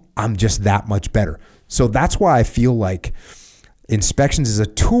now I'm just that much better. So that's why I feel like inspections is a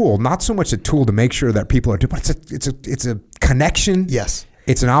tool, not so much a tool to make sure that people are doing, but it's a connection. Yes.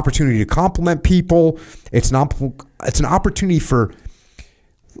 It's an opportunity to compliment people. It's an opportunity for,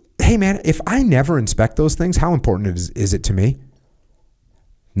 hey man, if I never inspect those things, how important is it to me?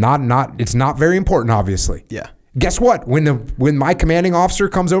 It's not very important, obviously. Yeah. Guess what? When my commanding officer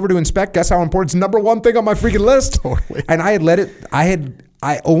comes over to inspect, guess how important it's number one thing on my freaking list? Totally. And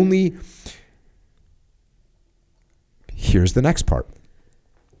here's the next part.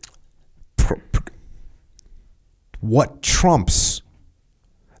 What trumps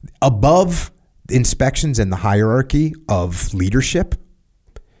above inspections and the hierarchy of leadership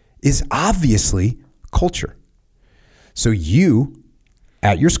is obviously culture. So you,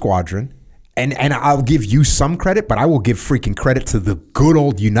 at your squadron, and I'll give you some credit, but I will give freaking credit to the good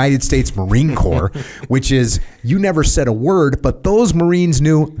old United States Marine Corps, which is you never said a word, but those Marines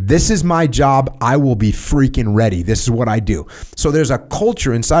knew this is my job. I will be freaking ready. This is what I do. So there's a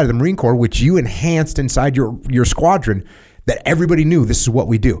culture inside of the Marine Corps, which you enhanced inside your squadron, that everybody knew this is what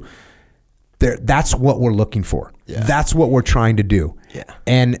we do. That's what we're looking for. Yeah. That's what we're trying to do. Yeah.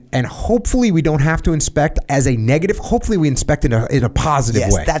 And hopefully we don't have to inspect as a negative. Hopefully we inspect in a positive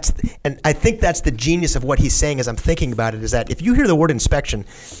way. And I think that's the genius of what he's saying as I'm thinking about it, is that if you hear the word inspection,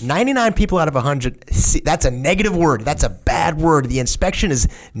 99 people out of 100, that's a negative word. That's a bad word. The inspection is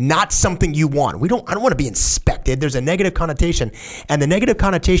not something you want. I don't want to be inspected. There's a negative connotation. And the negative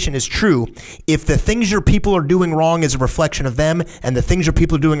connotation is true if the things your people are doing wrong is a reflection of them and the things your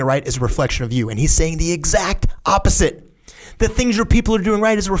people are doing right is a reflection of you. And he's saying the exact opposite. The things your people are doing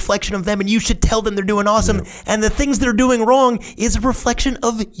right is a reflection of them, and you should tell them they're doing awesome. Yep. And the things they're doing wrong is a reflection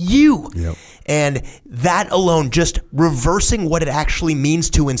of you. Yep. And that alone, just reversing what it actually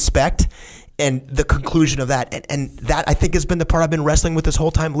means to inspect and the conclusion of that. And that, I think, has been the part I've been wrestling with this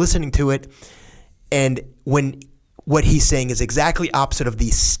whole time listening to it. And what he's saying is exactly opposite of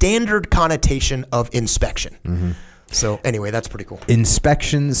the standard connotation of inspection. Mm-hmm. So anyway, that's pretty cool.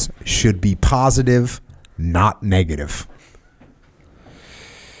 Inspections should be positive, not negative.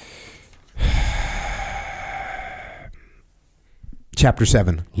 Chapter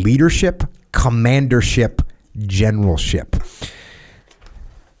 7, leadership, commandership, generalship.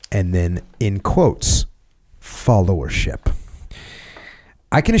 And then in quotes, followership.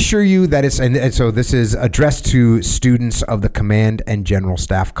 I can assure you that and so this is addressed to students of the Command and General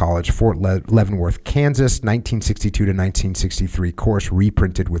Staff College, Fort Leavenworth, Kansas, 1962 to 1963, course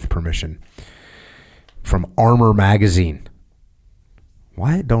reprinted with permission. From Armor Magazine.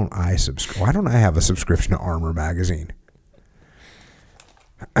 Why don't I have a subscription to Armor Magazine?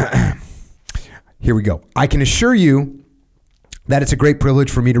 Here we go. I can assure you that it's a great privilege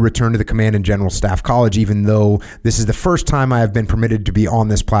for me to return to the Command and General Staff College, even though this is the first time I have been permitted to be on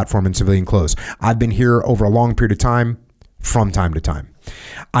this platform in civilian clothes. I've been here over a long period of time, from time to time.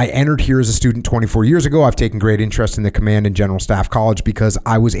 I entered here as a student 24 years ago. I've taken great interest in the Command and General Staff College because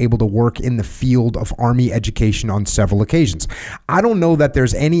I was able to work in the field of Army education on several occasions. I don't know that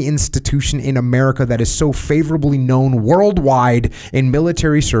there's any institution in America that is so favorably known worldwide in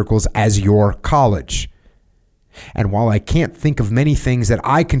military circles as your college. And while I can't think of many things that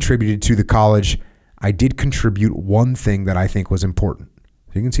I contributed to the college, I did contribute one thing that I think was important.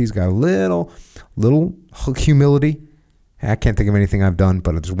 So you can see he's got a little humility. I can't think of anything I've done,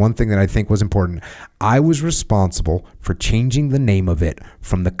 but there's one thing that I think was important. I was responsible for changing the name of it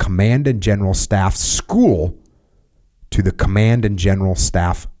from the Command and General Staff School to the Command and General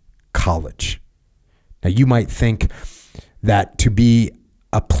Staff College. Now, you might think that to be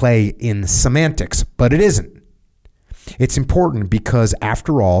a play in semantics, but it isn't. It's important because,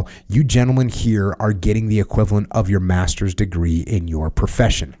 after all, you gentlemen here are getting the equivalent of your master's degree in your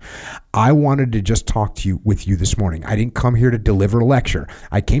profession. I wanted to just talk with you this morning. I didn't come here to deliver a lecture.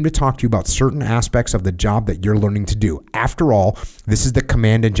 I came to talk to you about certain aspects of the job that you're learning to do. After all, this is the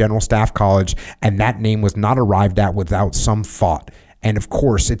Command and General Staff College, and that name was not arrived at without some thought. And of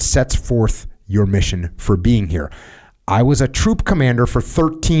course, it sets forth your mission for being here. I was a troop commander for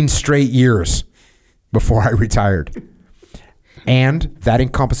 13 straight years before I retired. And that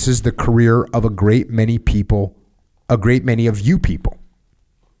encompasses the career of a great many of you people.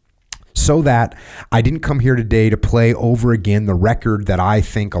 So that I didn't come here today to play over again the record that I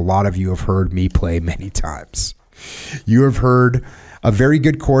think a lot of you have heard me play many times. You have heard a very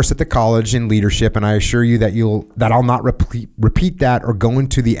good course at the college in leadership, and I assure you that I'll not repeat that or go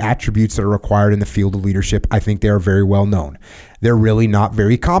into the attributes that are required in the field of leadership. I think they are very well known. They're really not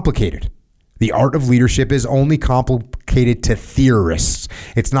very complicated. The art of leadership is only complicated to theorists.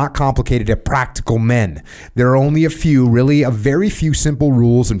 It's not complicated to practical men. There are only a very few simple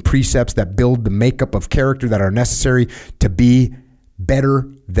rules and precepts that build the makeup of character that are necessary to be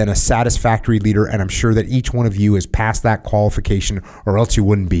better than a satisfactory leader, and I'm sure that each one of you has passed that qualification, or else you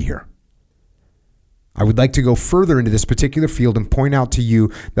wouldn't be here. I would like to go further into this particular field and point out to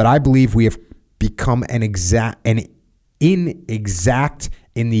you that I believe we have become inexact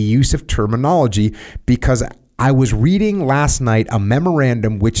in the use of terminology, because I was reading last night a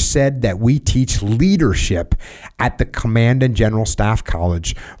memorandum which said that we teach leadership at the Command and General Staff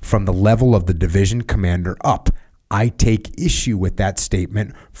College from the level of the division commander up. I take issue with that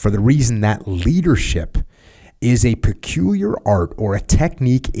statement for the reason that leadership is a peculiar art or a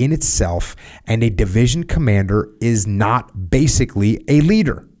technique in itself, and a division commander is not basically a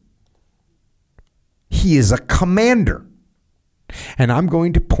leader. He is a commander. And I'm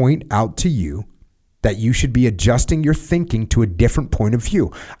going to point out to you that you should be adjusting your thinking to a different point of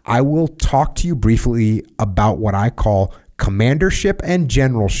view. I will talk to you briefly about what I call commandership and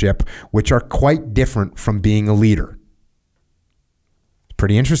generalship, which are quite different from being a leader.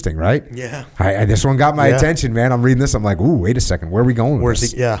 Pretty interesting, right? Yeah. This one got my attention, man. I'm reading this. I'm like, ooh, wait a second. Where are we going with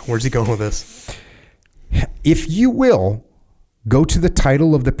this? Where's he going with this? If you will, go to the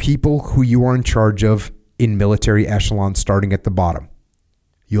title of the people who you are in charge of in military echelon, starting at the bottom.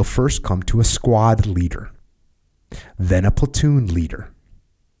 You'll first come to a squad leader, then a platoon leader,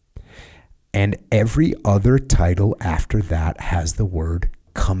 and every other title after that has the word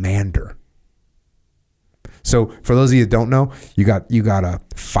commander. So for those of you that don't know, you got a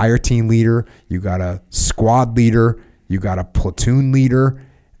fire team leader, you got a squad leader, you got a platoon leader,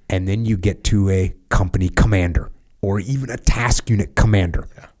 and then you get to a company commander or even a task unit commander.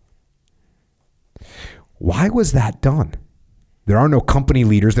 Yeah. Why was that done? There are no company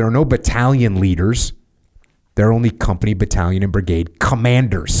leaders. There are no battalion leaders. There are only company, battalion, and brigade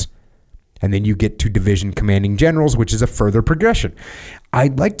commanders. And then you get to division commanding generals, which is a further progression.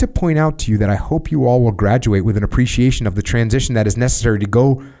 I'd like to point out to you that I hope you all will graduate with an appreciation of the transition that is necessary to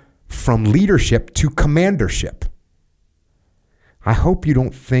go from leadership to commandership. I hope you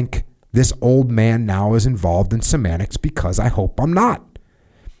don't think this old man now is involved in semantics, because I hope I'm not.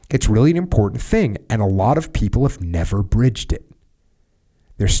 It's really an important thing, and a lot of people have never bridged it.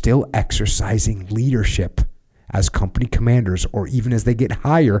 They're still exercising leadership as company commanders, or even as they get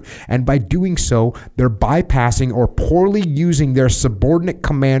higher, and by doing so, they're bypassing or poorly using their subordinate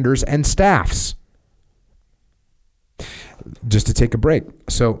commanders and staffs. Just to take a break.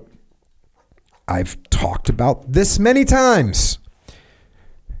 So, I've talked about this many times.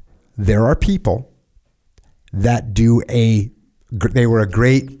 There are people that they were a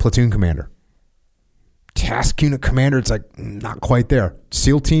great platoon commander. Task unit commander, it's like not quite there.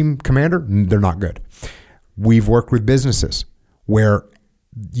 SEAL team commander, they're not good. We've worked with businesses. where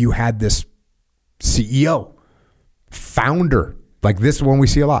you had this CEO, founder, like this one we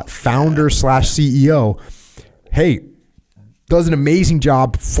see a lot, founder / CEO. Hey, does an amazing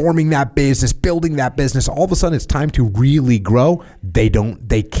job forming that business, building that business. All of a sudden it's time to really grow. They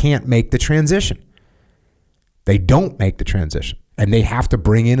can't make the transition. They don't make the transition. And they have to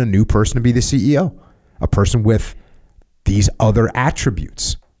bring in a new person to be the CEO, a person with these other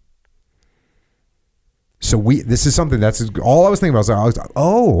attributes. So this is something that's all I was thinking about. I was like,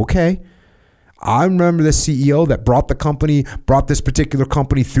 oh, okay. I remember the CEO that brought this particular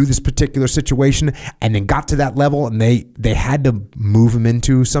company through this particular situation and then got to that level, and they had to move him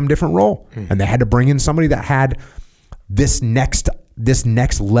into some different role. And they had to bring in somebody that had this next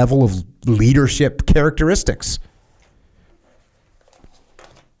level of leadership characteristics.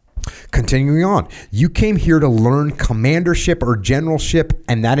 Continuing on, you came here to learn commandership or generalship,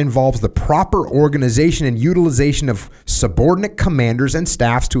 and that involves the proper organization and utilization of subordinate commanders and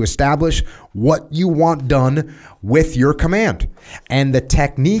staffs to establish what you want done with your command. And the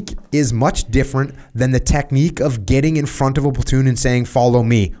technique is much different than the technique of getting in front of a platoon and saying, follow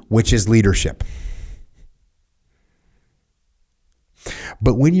me, which is leadership.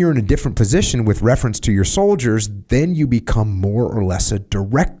 But when you're in a different position with reference to your soldiers, then you become more or less a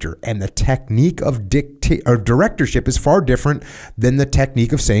director. And the technique of directorship is far different than the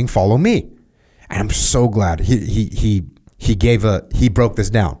technique of saying, follow me. And I'm so glad he broke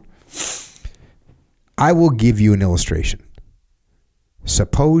this down. I will give you an illustration.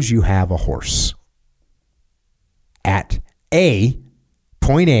 Suppose you have a horse at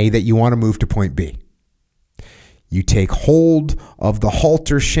point A that you want to move to point B. You take hold of the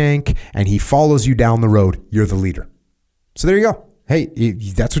halter shank and he follows you down the road. You're the leader. So there you go. Hey,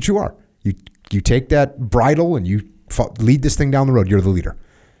 that's what you are. You take that bridle and you lead this thing down the road. You're the leader.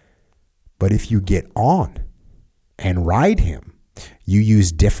 But if you get on and ride him, you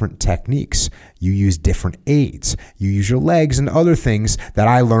use different techniques. You use different aids. You use your legs and other things that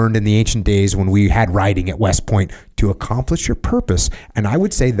I learned in the ancient days when we had riding at West Point to accomplish your purpose. And I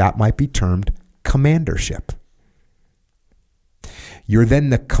would say that might be termed commandership. You're then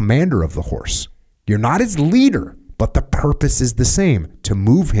the commander of the horse. You're not his leader, but the purpose is the same, to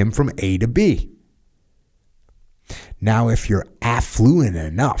move him from A to B. Now, if you're affluent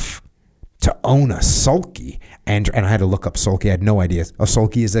enough to own a sulky, and I had to look up sulky, I had no idea. A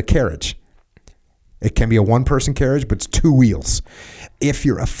sulky is a carriage. It can be a one-person carriage, but it's 2 wheels. If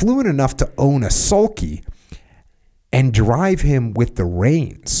you're affluent enough to own a sulky and drive him with the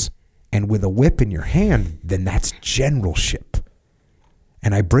reins and with a whip in your hand, then that's generalship.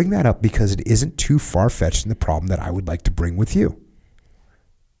 And I bring that up because it isn't too far-fetched in the problem that I would like to bring with you.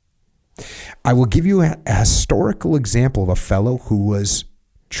 I will give you a historical example of a fellow who was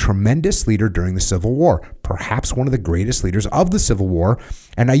tremendous leader during the Civil War, perhaps one of the greatest leaders of the Civil War.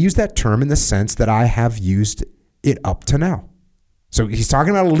 And I use that term in the sense that I have used it up to now. So he's talking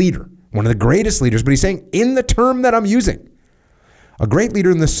about a leader, one of the greatest leaders, but he's saying in the term that I'm using. A great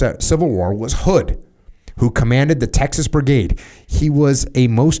leader in the Civil War was Hood, who commanded the Texas Brigade. He was a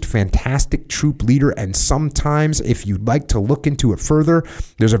most fantastic troop leader, and sometimes, if you'd like to look into it further,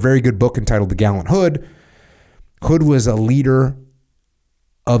 there's a very good book entitled The Gallant Hood. Hood was a leader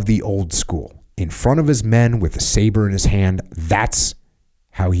of the old school. In front of his men with a saber in his hand, that's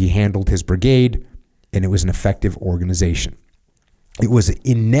how he handled his brigade, and it was an effective organization. It was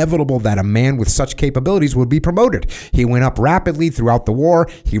inevitable that a man with such capabilities would be promoted. He went up rapidly throughout the war.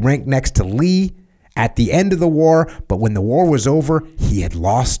 He ranked next to Lee at the end of the war, but when the war was over, he had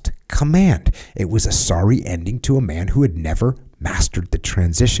lost command. It was a sorry ending to a man who had never mastered the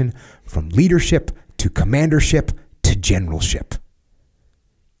transition from leadership to commandership to generalship.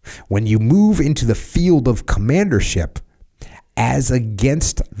 When you move into the field of commandership as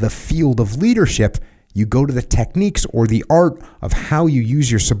against the field of leadership, you go to the techniques or the art of how you use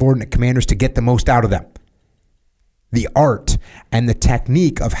your subordinate commanders to get the most out of them. The art and the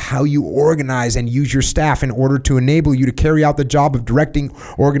technique of how you organize and use your staff in order to enable you to carry out the job of directing,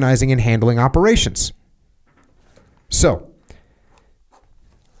 organizing, and handling operations. So,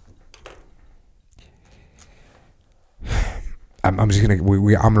 I'm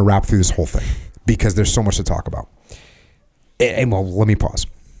gonna wrap through this whole thing because there's so much to talk about. And well, let me pause.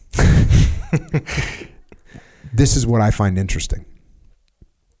 This is what I find interesting.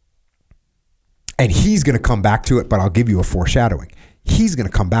 And he's going to come back to it, but I'll give you a foreshadowing. He's going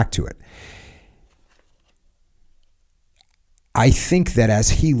to come back to it. I think that as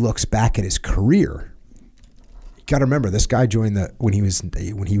he looks back at his career, you got to remember this guy joined when he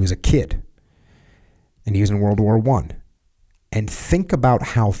was a kid, and he was in World War I. And think about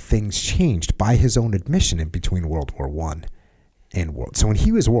how things changed by his own admission in between World War I So when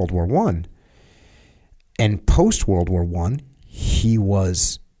he was World War I and post World War I, he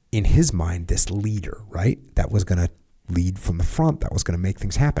was, in his mind, this leader, right? That was going to lead from the front, that was going to make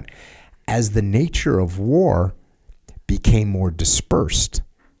things happen. As the nature of war became more dispersed,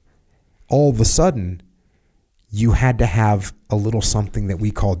 all of a sudden, you had to have a little something that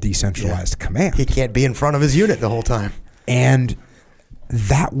we call decentralized command. He can't be in front of his unit the whole time. And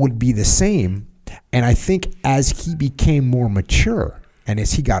that would be the same. And I think as he became more mature and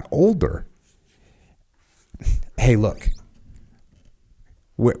as he got older, hey, look,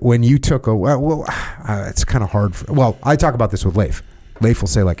 when you took a, it's kind of hard. I talk about this with Leif. Leif will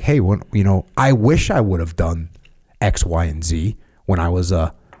say like, hey, I wish I would have done X, Y, and Z when I was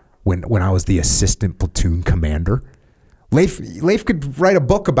when I was the assistant platoon commander. Leif could write a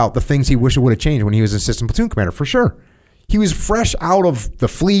book about the things he wished would have changed when he was assistant platoon commander, for sure. He was fresh out of the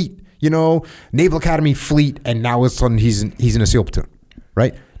fleet, Naval Academy fleet, and now all of a sudden he's in a SEAL platoon,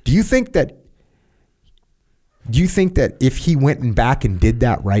 right? Do you think that if he went back and did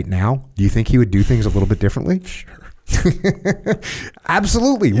that right now, do you think he would do things a little bit differently? Sure.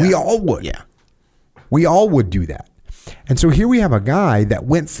 Absolutely. Yeah. We all would. Yeah. We all would do that. And so here we have a guy that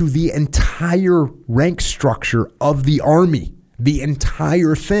went through the entire rank structure of the Army, the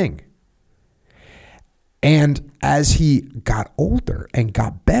entire thing. And as he got older and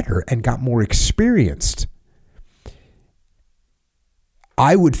got better and got more experienced,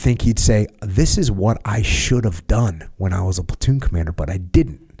 I would think he'd say, this is what I should have done when I was a platoon commander, but I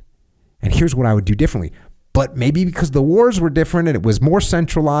didn't. And here's what I would do differently. But maybe because the wars were different and it was more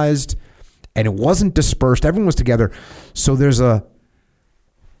centralized and it wasn't dispersed, everyone was together. So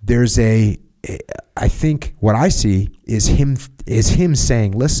I think what I see is him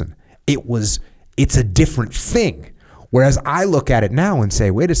saying, listen, it's a different thing. Whereas I look at it now and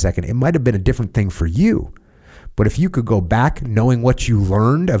say, wait a second, it might have been a different thing for you. But if you could go back knowing what you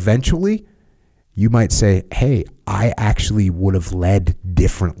learned eventually, you might say, hey, I actually would have led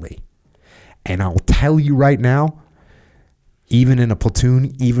differently. And I'll tell you right now, even in a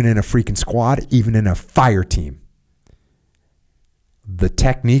platoon, even in a freaking squad, even in a fire team, the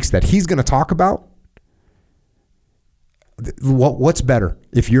techniques that he's going to talk about, what's better?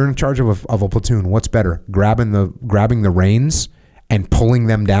 If you're in charge of a platoon, what's better? Grabbing the reins and pulling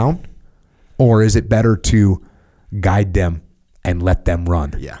them down? Or is it better to guide them and let them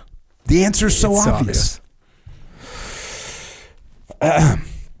run? Yeah. The answer is so obvious.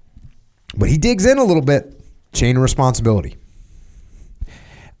 But he digs in a little bit. Chain of responsibility.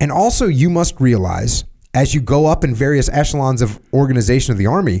 And also you must realize, as you go up in various echelons of organization of the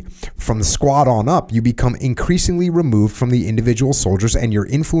Army, from the squad on up, you become increasingly removed from the individual soldiers, and your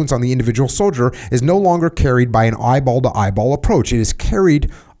influence on the individual soldier is no longer carried by an eyeball-to-eyeball approach. It is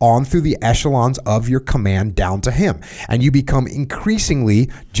carried on through the echelons of your command down to him. And you become increasingly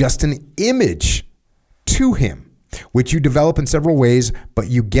just an image to him, which you develop in several ways, but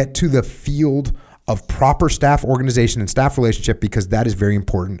you get to the field of proper staff organization and staff relationship, because that is very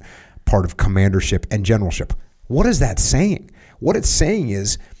important part of commandership and generalship. What is that saying? What it's saying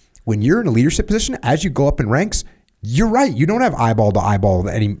is, when you're in a leadership position, as you go up in ranks, you're right. You don't have eyeball to eyeball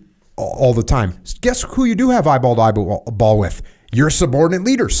all the time. Guess who you do have eyeball to eyeball with? Your subordinate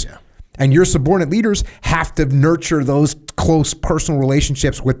leaders. Yeah. And your subordinate leaders have to nurture those close personal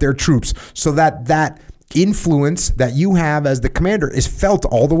relationships with their troops, so that influence that you have as the commander is felt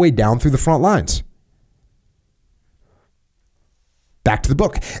all the way down through the front lines. Back to the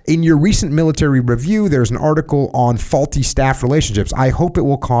book. In your recent military review, there's an article on faulty staff relationships. I hope it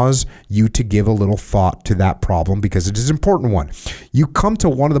will cause you to give a little thought to that problem, because it is an important one. You come to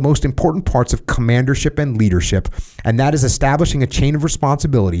one of the most important parts of commandership and leadership, and that is establishing a chain of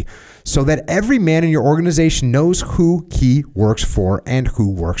responsibility so that every man in your organization knows who he works for and who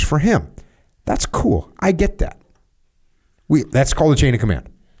works for him. That's cool. I get that. That's called a chain of command.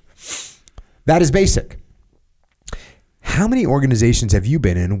 That is basic. How many organizations have you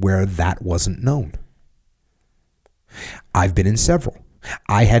been in where that wasn't known? I've been in several.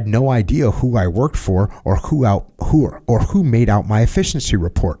 I had no idea who I worked for or who made out my efficiency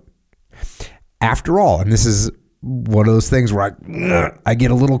report. After all, and this is one of those things where I get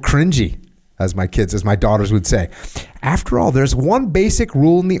a little cringy, as my daughters would say. After all, there's one basic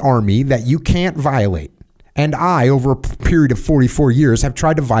rule in the Army that you can't violate. And I, over a period of 44 years, have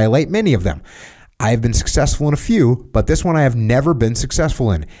tried to violate many of them. I have been successful in a few, but this one I have never been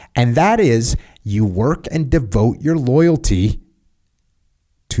successful in. And that is, you work and devote your loyalty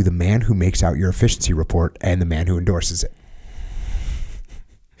to the man who makes out your efficiency report and the man who endorses it.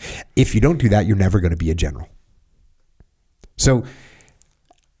 If you don't do that, you're never going to be a general. So,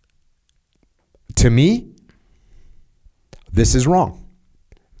 to me, This is wrong.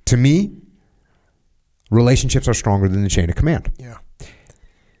 To me, relationships are stronger than the chain of command. Yeah.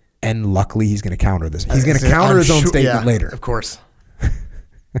 And luckily, he's going to counter this. He's going to counter his own statement later. Of course.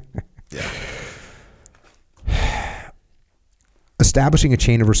 Yeah. Establishing a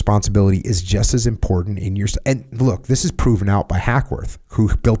chain of responsibility is just as important in your... And look, this is proven out by Hackworth,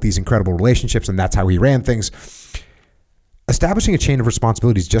 who built these incredible relationships, and that's how he ran things. Establishing a chain of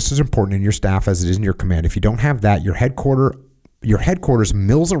responsibility is just as important in your staff as it is in your command. If you don't have that, your headquarters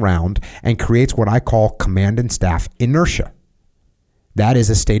mills around and creates what I call command and staff inertia. That is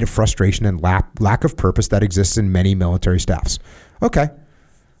a state of frustration and lack of purpose that exists in many military staffs. Okay.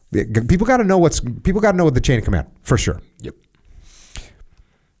 People got to know what the chain of command, for sure. Yep.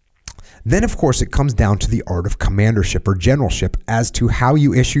 Then, of course, it comes down to the art of commandership or generalship as to how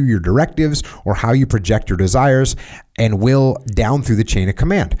you issue your directives or how you project your desires and will down through the chain of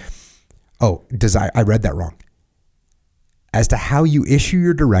command. Oh, I read that wrong. As to how you issue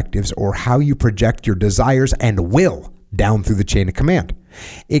your directives or how you project your desires and will down through the chain of command.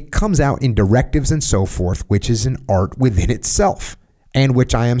 It comes out in directives and so forth, which is an art within itself, and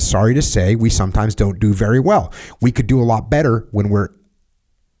which I am sorry to say we sometimes don't do very well. We could do a lot better when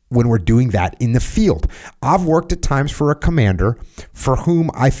we're doing that in the field. I've worked at times for a commander for whom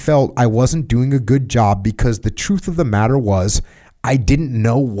I felt I wasn't doing a good job because the truth of the matter was I didn't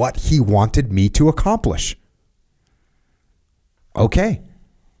know what he wanted me to accomplish. Okay.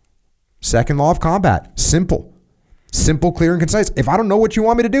 Second law of combat. Simple, clear, and concise. If I don't know what you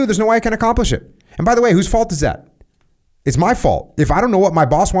want me to do, there's no way I can accomplish it. And by the way, whose fault is that? It's my fault. If I don't know what my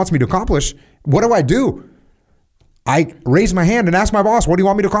boss wants me to accomplish, what do? I raise my hand and ask my boss, what do you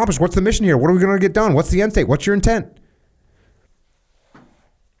want me to accomplish? What's the mission here? What are we going to get done? What's the end state? What's your intent?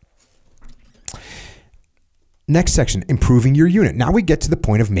 Next section, improving your unit. Now we get to the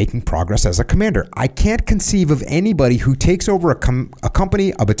point of making progress as a commander. I can't conceive of anybody who takes over a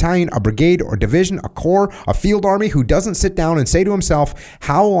company, a battalion, a brigade, or division, a corps, a field army who doesn't sit down and say to himself,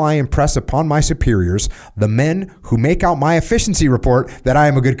 how will I impress upon my superiors, the men who make out my efficiency report, that I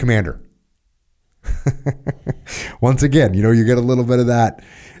am a good commander? Once again, you get a little bit of that.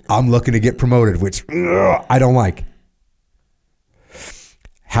 I'm looking to get promoted, which I don't like.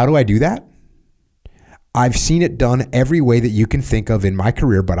 How do I do that? I've seen it done every way that you can think of in my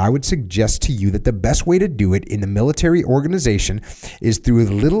career, but I would suggest to you that the best way to do it in the military organization is through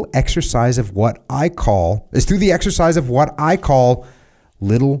the exercise of what I call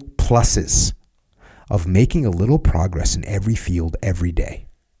little pluses, of making a little progress in every field every day.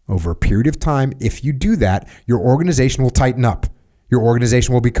 Over a period of time, if you do that, your organization will tighten up. Your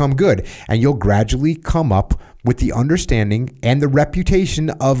organization will become good, and you'll gradually come up with the understanding and the reputation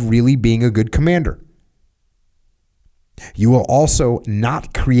of really being a good commander. You will also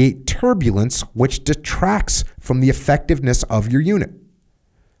not create turbulence, which detracts from the effectiveness of your unit.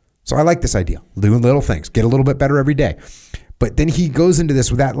 So I like this idea, doing little things, get a little bit better every day. But then he goes into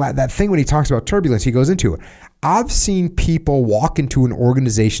this with that thing when he talks about turbulence, he goes into it. I've seen people walk into an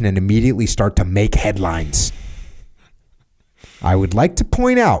organization and immediately start to make headlines. I would like to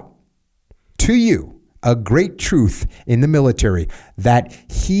point out to you a great truth in the military, that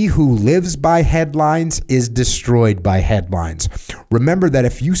he who lives by headlines is destroyed by headlines. Remember that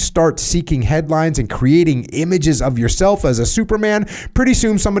if you start seeking headlines and creating images of yourself as a Superman, pretty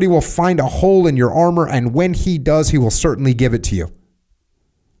soon somebody will find a hole in your armor, and when he does, he will certainly give it to you.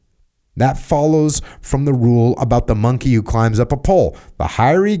 That follows from the rule about the monkey who climbs up a pole. The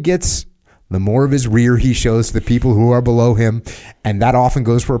higher he gets, the more of his rear he shows to the people who are below him. And that often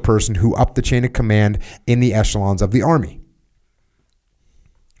goes for a person who upped the chain of command in the echelons of the army.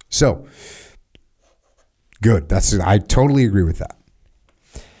 So, good. I totally agree with that.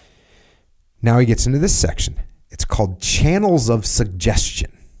 Now he gets into this section. It's called Channels of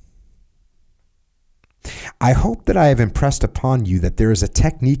Suggestion. I hope that I have impressed upon you that there is a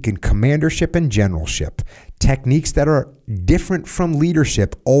technique in commandership and generalship, techniques that are different from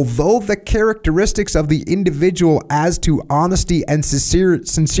leadership, although the characteristics of the individual as to honesty and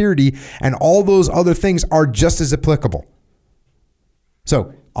sincerity and all those other things are just as applicable.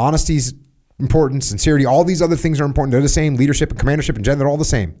 So honesty is important, sincerity, all these other things are important. They're the same. Leadership and commandership and they're all the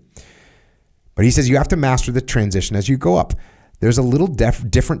same. But he says you have to master the transition as you go up. There's a little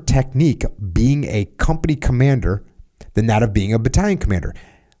different technique being a company commander than that of being a battalion commander.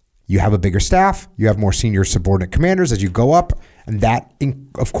 You have a bigger staff, you have more senior subordinate commanders as you go up, and that,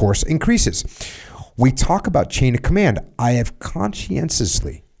 of course, increases. We talk about chain of command. I have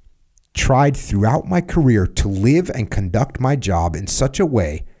conscientiously tried throughout my career to live and conduct my job in such a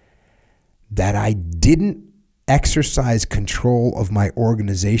way that I didn't exercise control of my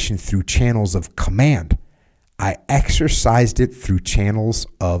organization through channels of command. I exercised it through channels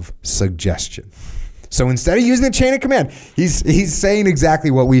of suggestion. So instead of using the chain of command, he's saying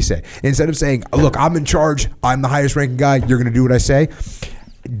exactly what we say. Instead of saying, look, I'm in charge, I'm the highest ranking guy, you're going to do what I say.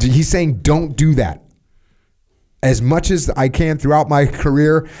 He's saying, don't do that. As much as I can throughout my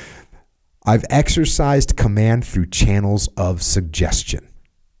career, I've exercised command through channels of suggestion.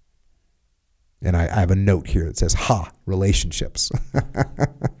 And I have a note here that says, relationships.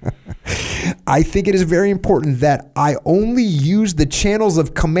 I think it is very important that I only use the channels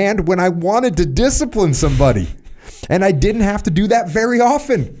of command when I wanted to discipline somebody. And I didn't have to do that very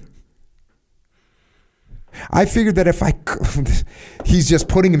often. I figured that he's just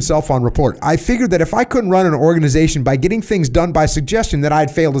putting himself on report. I figured that if I couldn't run an organization by getting things done by suggestion, that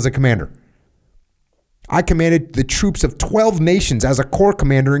I'd failed as a commander. I commanded the troops of 12 nations as a corps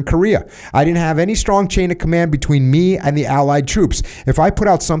commander in Korea. I didn't have any strong chain of command between me and the allied troops. If I put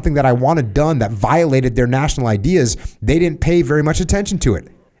out something that I wanted done that violated their national ideas, they didn't pay very much attention to it.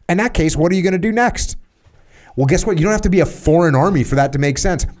 In that case, what are you going to do next? Well, guess what? You don't have to be a foreign army for that to make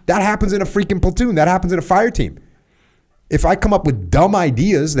sense. That happens in a freaking platoon. That happens in a fire team. If I come up with dumb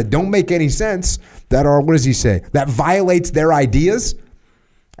ideas that don't make any sense, that are, what does he say? That violates their ideas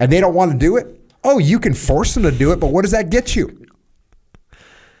and they don't want to do it. Oh, you can force them to do it, but what does that get you?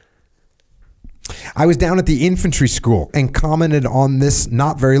 I was down at the infantry school and commented on this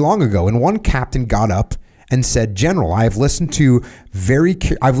not very long ago, and one captain got up and said, General, I've listened very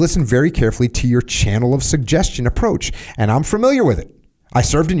carefully to your channel of suggestion approach, and I'm familiar with it. I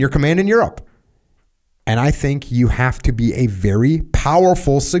served in your command in Europe. And I think you have to be a very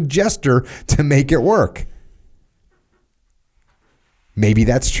powerful suggester to make it work. Maybe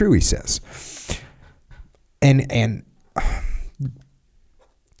that's true, he says. And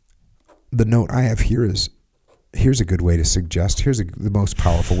the note I have here is, here's a good way to suggest. Here's the most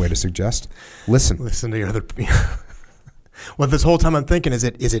powerful way to suggest. Listen to your other. Well, this whole time I'm thinking, is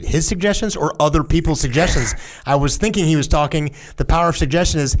it his suggestions or other people's suggestions? I was thinking he was talking. The power of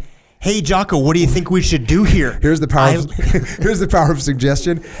suggestion is, hey, Jocko, what do you think we should do here? Here's the power. Here's the power of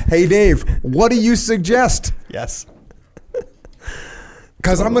suggestion. Hey, Dave, what do you suggest? Yes.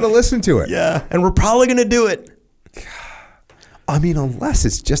 Because I'm going to listen to it. Yeah, and we're probably going to do it. I mean, unless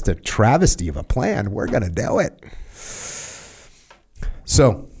it's just a travesty of a plan, we're going to do it.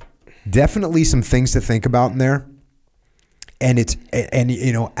 So, definitely some things to think about in there. And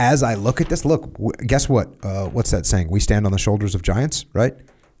you know, as I look at this, guess what? What's that saying? We stand on the shoulders of giants, right?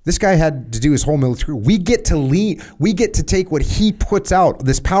 This guy had to do his whole military. We get to take what he puts out,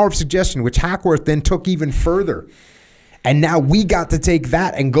 this power of suggestion, which Hackworth then took even further. And now we got to take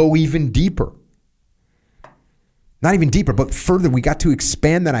that and go even deeper. Not even deeper, but further. We got to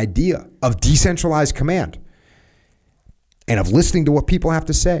expand that idea of decentralized command and of listening to what people have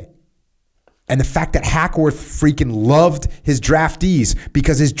to say. And the fact that Hackworth freaking loved his draftees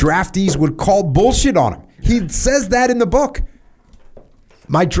because his draftees would call bullshit on him. He says that in the book.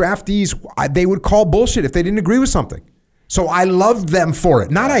 My draftees, they would call bullshit if they didn't agree with something. So I loved them for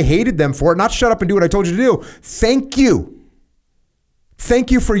it. Not I hated them for it. Not shut up and do what I told you to do. Thank you.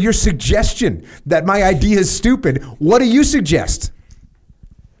 Thank you for your suggestion that my idea is stupid. What do you suggest?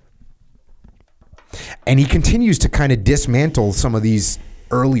 And he continues to kind of dismantle some of these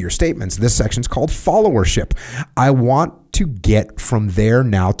earlier statements. This section's called followership. I want to get from there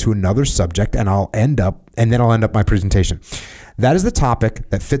now to another subject, and then I'll end up my presentation. That is the topic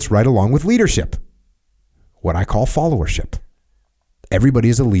that fits right along with leadership. What I call followership. Everybody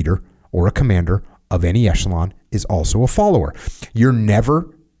is a leader or a commander of any echelon is also a follower. You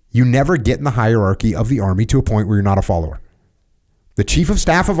never get in the hierarchy of the Army to a point where you're not a follower. The Chief of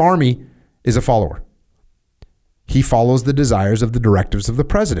Staff of Army is a follower. He follows the desires of the directives of the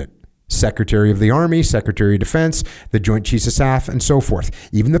President, Secretary of the Army, Secretary of Defense, the Joint Chiefs of Staff, and so forth.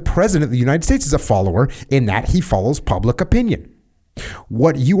 Even the President of the United States is a follower in that he follows public opinion.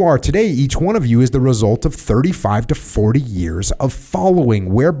 What you are today, each one of you, is the result of 35 to 40 years of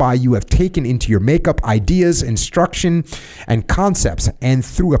following, whereby you have taken into your makeup ideas, instruction, and concepts, and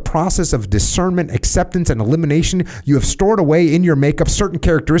through a process of discernment, acceptance, and elimination, you have stored away in your makeup certain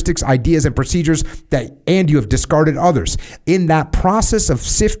characteristics, ideas, and procedures and you have discarded others. In that process of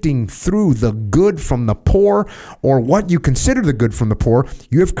sifting through the good from the poor, or what you consider the good from the poor,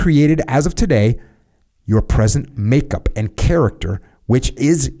 you have created, as of today, your present makeup and character, which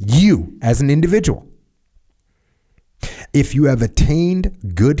is you as an individual. If you have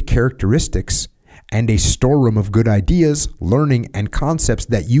attained good characteristics and a storeroom of good ideas, learning, and concepts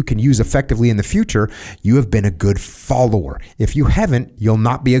that you can use effectively in the future, you have been a good follower. If you haven't, you'll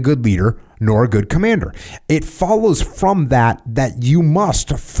not be a good leader nor a good commander. It follows from that you must,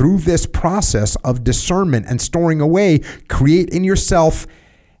 through this process of discernment and storing away, create in yourself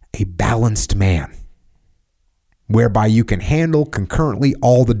a balanced man, whereby you can handle concurrently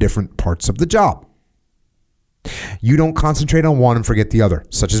all the different parts of the job. You don't concentrate on one and forget the other,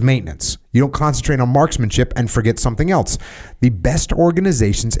 such as maintenance. You don't concentrate on marksmanship and forget something else. The best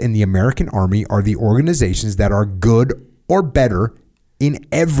organizations in the American Army are the organizations that are good or better in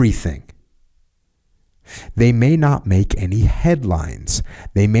everything. They may not make any headlines.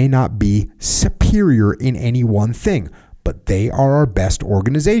 They may not be superior in any one thing, but they are our best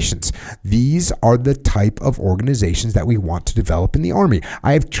organizations. These are the type of organizations that we want to develop in the Army.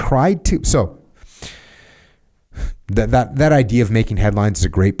 I have tried to... That idea of making headlines is a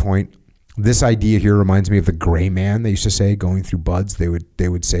great point. This idea here reminds me of the gray man. They used to say, going through buds, they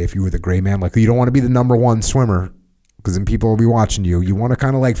would say, if you were the gray man, like, you don't want to be the number one swimmer because then people will be watching you. You want to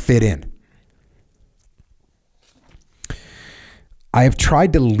kind of like fit in. I have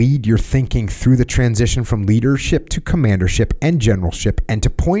tried to lead your thinking through the transition from leadership to commandership and generalship, and to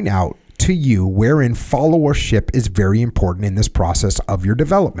point out to you wherein followership is very important in this process of your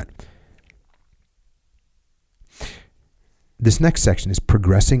development. This next section is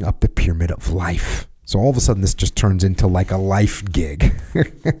progressing up the pyramid of life. So all of a sudden, this just turns into like a life gig.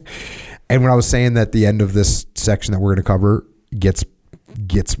 And when I was saying that the end of this section that we're going to cover gets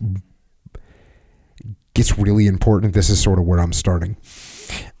really important, this is sort of where I'm starting.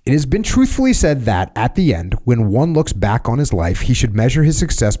 It has been truthfully said that at the end, when one looks back on his life, he should measure his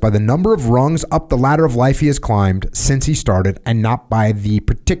success by the number of rungs up the ladder of life he has climbed since he started, and not by the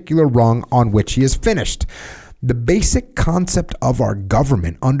particular rung on which he has finished. The basic concept of our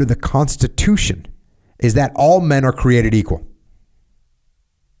government under the Constitution is that all men are created equal.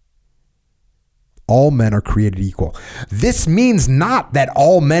 All men are created equal. This means not that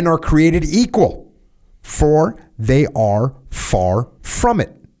all men are created equal, for they are far from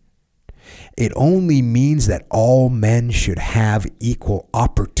it. It only means that all men should have equal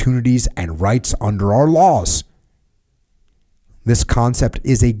opportunities and rights under our laws. This concept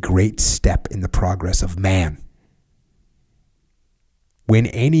is a great step in the progress of man. When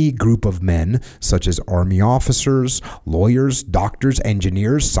any group of men, such as army officers, lawyers, doctors,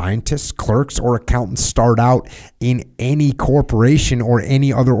 engineers, scientists, clerks, or accountants, start out in any corporation or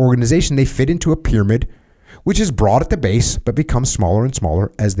any other organization, they fit into a pyramid which is broad at the base but becomes smaller and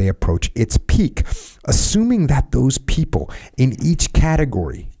smaller as they approach its peak. Assuming that those people in each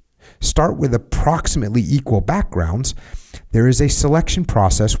category start with approximately equal backgrounds, there is a selection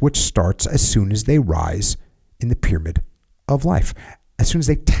process which starts as soon as they rise in the pyramid of life. As soon as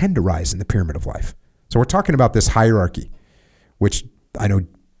they tend to rise in the pyramid of life. So we're talking about this hierarchy, which I know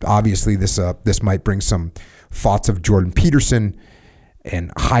obviously this might bring some thoughts of Jordan Peterson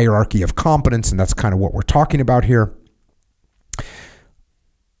and hierarchy of competence, and that's kind of what we're talking about here.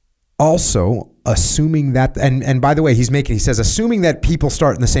 Also, assuming that, and by the way, he says, assuming that people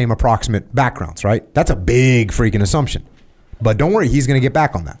start in the same approximate backgrounds, right? That's a big freaking assumption. But don't worry, he's going to get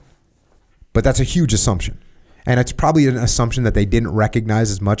back on that. But that's a huge assumption. And it's probably an assumption that they didn't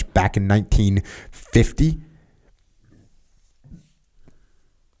recognize as much back in 1950.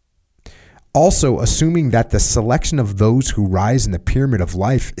 Also, assuming that the selection of those who rise in the pyramid of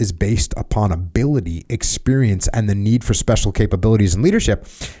life is based upon ability, experience, and the need for special capabilities in leadership,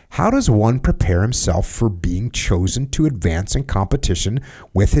 how does one prepare himself for being chosen to advance in competition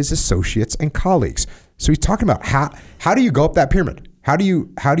with his associates and colleagues? So he's talking about how do you go up that pyramid? How do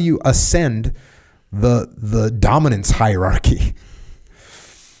you ascend the dominance hierarchy?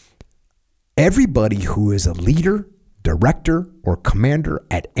 Everybody who is a leader, director, or commander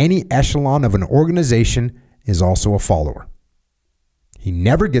at any echelon of an organization is also a follower. He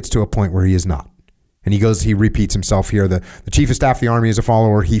never gets to a point where he is not. And he repeats himself here. The chief of staff of the Army is a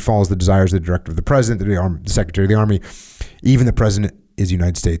follower. He follows the desires of the director of the president, the secretary of the Army. Even the president of the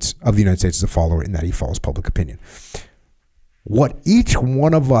United States is a follower in that he follows public opinion. What each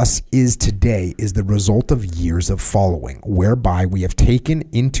one of us is today is the result of years of following, whereby we have taken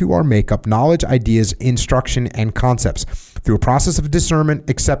into our makeup knowledge, ideas, instruction, and concepts. Through a process of discernment,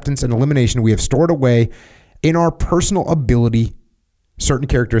 acceptance, and elimination, we have stored away in our personal ability certain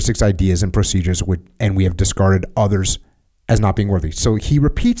characteristics, ideas, and procedures, and we have discarded others as not being worthy. So he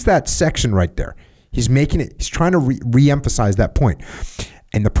repeats that section right there. He's trying to re-emphasize that point.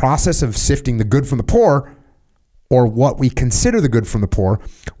 In the process of sifting the good from the poor, or what we consider the good from the poor,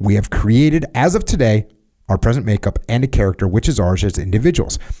 we have created, as of today, our present makeup, and a character which is ours as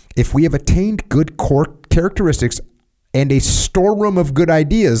individuals. If we have attained good core characteristics and a storeroom of good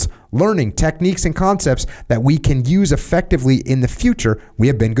ideas, learning, techniques, and concepts that we can use effectively in the future, we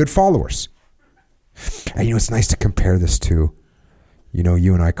have been good followers. And it's nice to compare this to,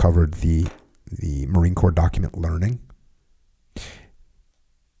 you and I covered the Marine Corps document learning.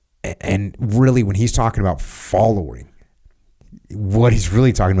 And really, when he's talking about following, what he's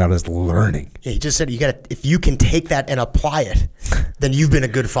really talking about is learning. Yeah, he just said if you can take that and apply it, then you've been a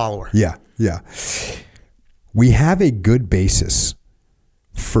good follower. Yeah. We have a good basis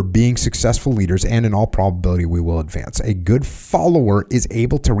for being successful leaders, and in all probability, we will advance. A good follower is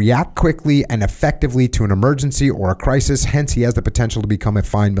able to react quickly and effectively to an emergency or a crisis. Hence, he has the potential to become a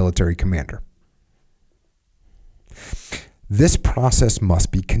fine military commander. This process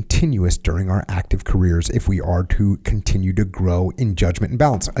must be continuous during our active careers if we are to continue to grow in judgment and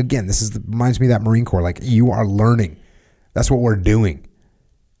balance. Again, reminds me of that Marine Corps. Like, you are learning. That's what we're doing.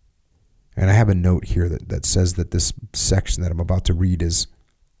 And I have a note here that says that this section that I'm about to read is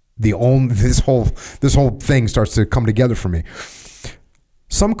this whole thing starts to come together for me.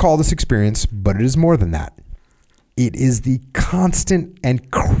 Some call this experience, but it is more than that. It is the constant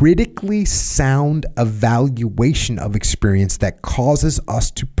and critically sound evaluation of experience that causes us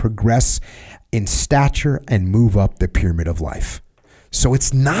to progress in stature and move up the pyramid of life. So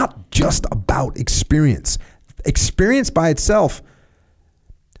it's not just about experience. Experience by itself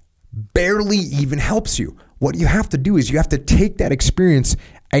barely even helps you. What you have to do is you have to take that experience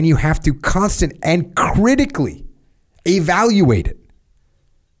and you have to constant and critically evaluate it.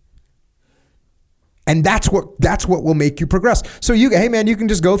 And that's what will make you progress. So you can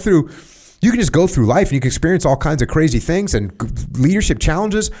just go through life and you can experience all kinds of crazy things and leadership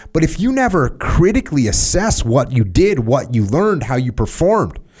challenges. But if you never critically assess what you did, what you learned, how you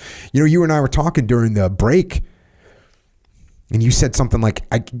performed, you and I were talking during the break, and you said something like,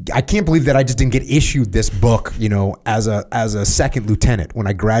 I can't believe that I just didn't get issued this book, as a second lieutenant when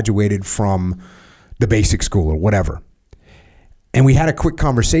I graduated from the basic school or whatever. And we had a quick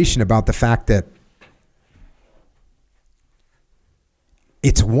conversation about the fact that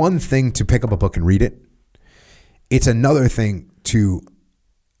it's one thing to pick up a book and read it. It's another thing to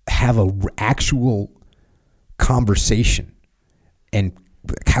have an actual conversation and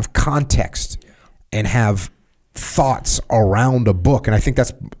have context and have thoughts around a book. And I think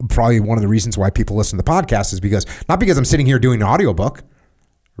that's probably one of the reasons why people listen to the podcast is not because I'm sitting here doing an audiobook,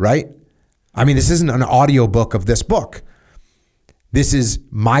 right? I mean, this isn't an audiobook of this book. This is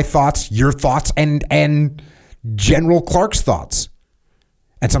my thoughts, your thoughts, and General Clark's thoughts.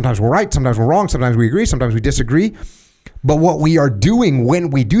 And sometimes we're right, sometimes we're wrong, sometimes we agree, sometimes we disagree. But what we are doing when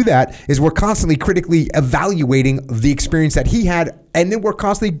we do that is we're constantly critically evaluating the experience that he had. And then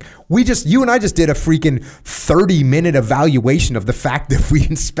you and I just did a freaking 30-minute evaluation of the fact that we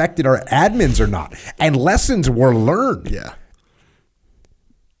inspected our admins or not. And lessons were learned. Yeah.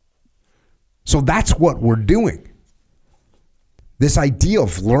 So that's what we're doing. This idea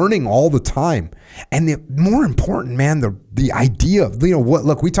of learning all the time. And the more important, man, the idea of,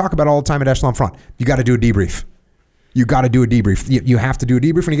 look, we talk about all the time at Echelon Front. You got to do a debrief. You got to do a debrief. You have to do a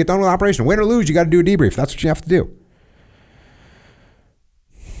debrief when you get done with operation. Win or lose, you got to do a debrief. That's what you have to do.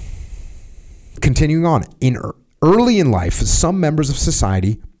 Continuing on, early in life, some members of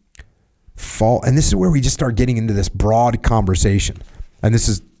society fall, and this is where we just start getting into this broad conversation. And this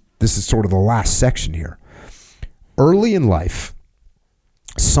is sort of the last section here. Early in life,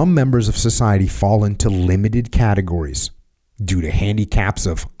 some members of society fall into limited categories due to handicaps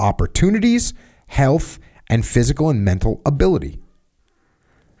of opportunities, health, and physical and mental ability.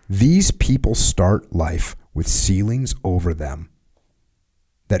 These people start life with ceilings over them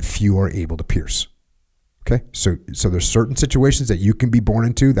that few are able to pierce. Okay? So there's certain situations that you can be born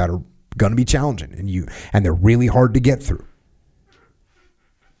into that are going to be challenging and they're really hard to get through.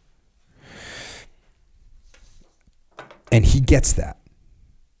 And he gets that.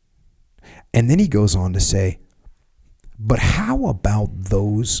 And then he goes on to say, but how about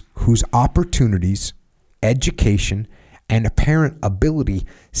those whose opportunities, education, and apparent ability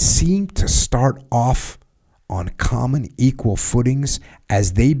seem to start off on common equal footings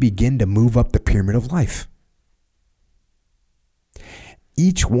as they begin to move up the pyramid of life?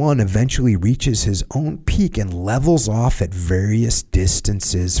 Each one eventually reaches his own peak and levels off at various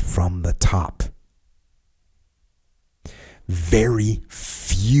distances from the top. Very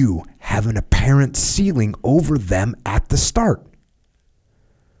few have an apparent ceiling over them at the start,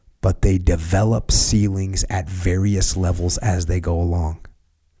 but they develop ceilings at various levels as they go along.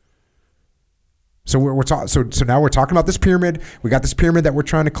 So now we're talking about this pyramid. We got this pyramid that we're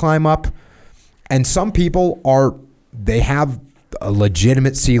trying to climb up, And some people they have a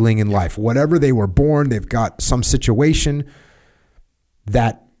legitimate ceiling in life. Whatever they were born, they've got some situation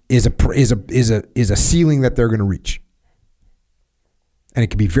that is a ceiling that they're going to reach. And it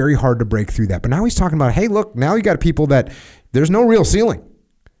can be very hard to break through that. But now he's talking about, hey, look, now you got people that there's no real ceiling.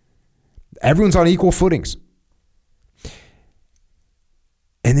 Everyone's on equal footings.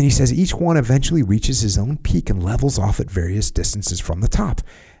 And then he says each one eventually reaches his own peak and levels off at various distances from the top.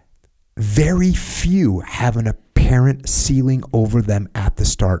 Very few have an apparent ceiling over them at the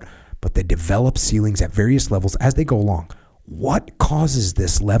start, but they develop ceilings at various levels as they go along. What causes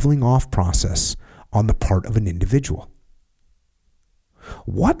this leveling off process on the part of an individual?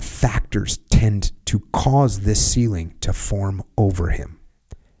 What factors tend to cause this ceiling to form over him?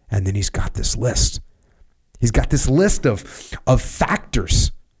 And then he's got this list. He's got this list of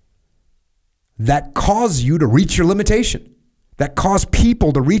factors that cause you to reach your limitation, that cause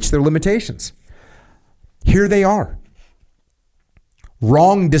people to reach their limitations. Here they are.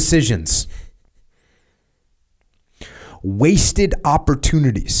 Wrong decisions, wasted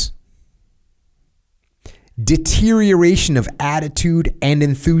opportunities, deterioration of attitude and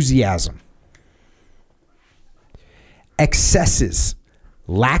enthusiasm, excesses,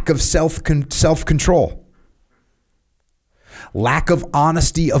 lack of self-control, lack of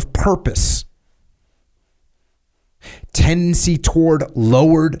honesty of purpose, tendency toward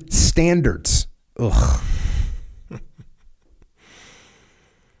lowered standards,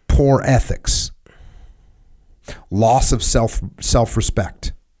 poor ethics, loss of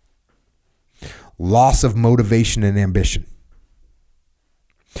self-respect, loss of motivation and ambition,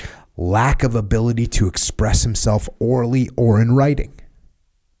 lack of ability to express himself orally or in writing,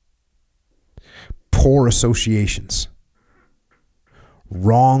 poor associations,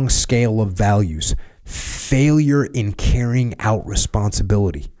 wrong scale of values, failure in carrying out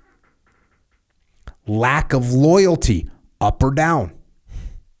responsibility, lack of loyalty, up or down,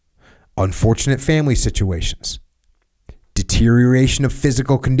 unfortunate family situations, deterioration of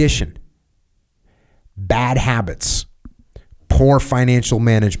physical condition, bad habits, poor financial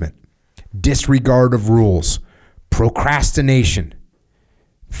management, disregard of rules, procrastination,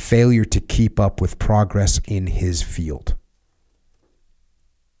 failure to keep up with progress in his field.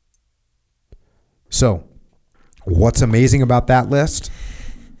 So, what's amazing about that list?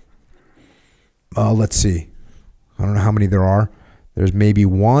 Let's see. I don't know how many there are. There's maybe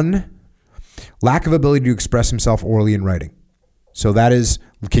one. Lack of ability to express himself orally in writing. So that is,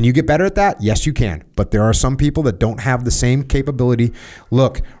 can you get better at that? Yes, you can. But there are some people that don't have the same capability.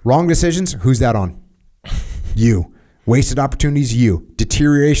 Look, wrong decisions, who's that on? You. Wasted opportunities, you.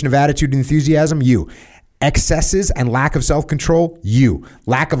 Deterioration of attitude and enthusiasm, you. Excesses and lack of self-control, you.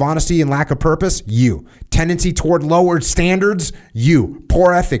 Lack of honesty and lack of purpose, you. Tendency toward lowered standards, you.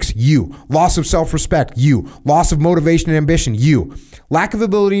 Poor ethics, you. Loss of self-respect, you. Loss of motivation and ambition, you. Lack of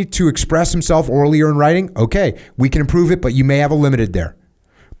ability to express himself orally or in writing, okay, we can improve it, but you may have a limited there.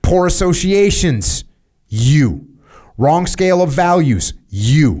 Poor associations, you. Wrong scale of values,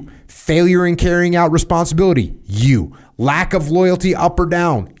 you. Failure in carrying out responsibility, you. Lack of loyalty up or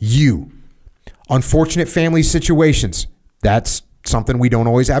down, you. Unfortunate family situations, that's something we don't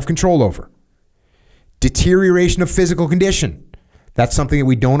always have control over. Deterioration of physical condition, that's something that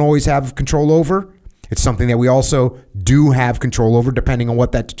we don't always have control over. It's something that we also do have control over depending on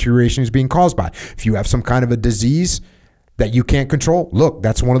what that deterioration is being caused by. If you have some kind of a disease that you can't control, look,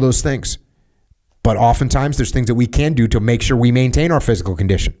 that's one of those things. But oftentimes there's things that we can do to make sure we maintain our physical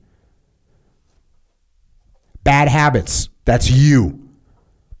condition. Bad habits, that's you.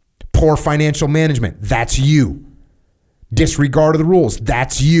 Poor financial management, that's you. Disregard of the rules,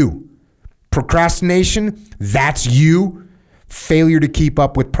 that's you. Procrastination, that's you. Failure to keep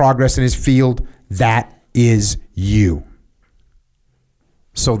up with progress in his field, that is you.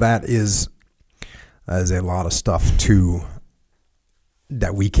 So that is a lot of stuff too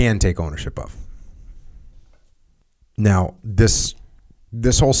that we can take ownership of. Now, this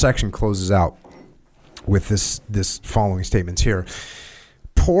whole section closes out with this following statements here.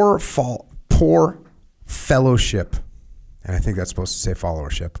 Poor fellowship, and I think that's supposed to say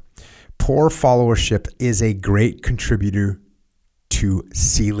followership. Poor followership is a great contributor to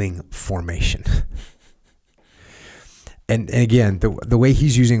ceiling formation. And again, the way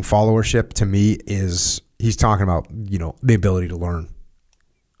he's using followership to me is he's talking about, the ability to learn,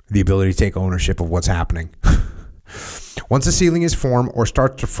 the ability to take ownership of what's happening. Once a ceiling is formed or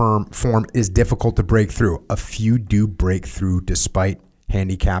starts to form is difficult to break through. A few do break through despite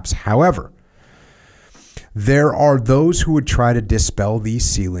handicaps. However, there are those who would try to dispel these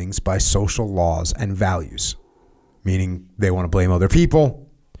ceilings by social laws and values, meaning they want to blame other people,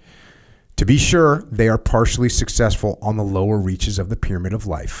 To be sure, they are partially successful on the lower reaches of the pyramid of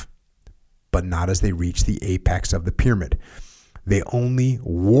life, but not as they reach the apex of the pyramid. They only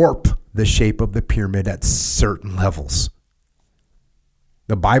warp the shape of the pyramid at certain levels.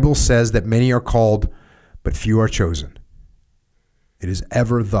 The Bible says that many are called, but few are chosen. It is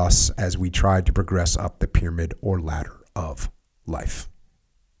ever thus as we try to progress up the pyramid or ladder of life.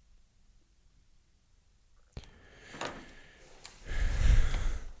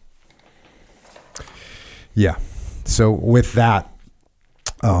 Yeah. So with that,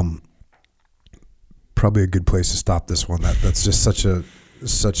 probably a good place to stop this one. That's just such an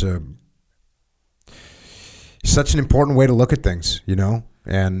important way to look at things, you know?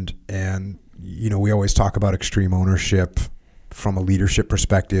 And you know, we always talk about extreme ownership from a leadership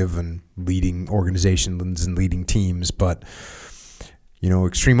perspective and leading organizations and leading teams, but you know,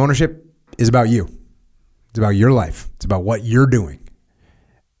 extreme ownership is about you. It's about your life. It's about what you're doing.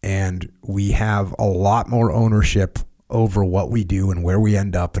 And we have a lot more ownership over what we do and where we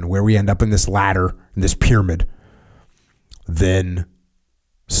end up in this ladder, in this pyramid, than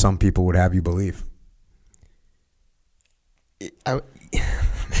some people would have you believe.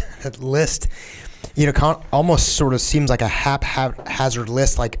 That list, you know, almost sort of seems like a haphazard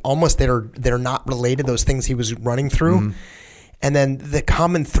list, like almost they're not related, those things he was running through. Mm-hmm. And then the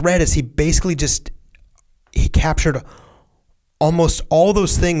common thread is he basically he captured almost all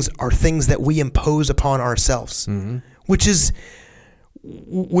those things are things that we impose upon ourselves, mm-hmm. which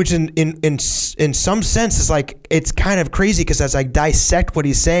in some sense is like, it's kind of crazy because as I dissect what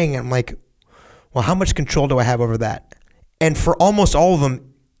he's saying, I'm like, well, how much control do I have over that? And for almost all of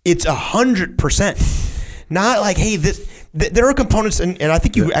them, it's 100%. Not like, hey, there are components, and I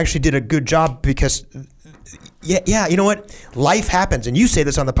think you actually did a good job because yeah, you know what? Life happens. And you say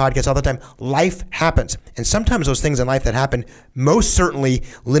this on the podcast all the time. Life happens. And sometimes those things in life that happen most certainly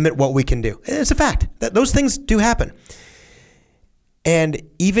limit what we can do. It's a fact that those things do happen. And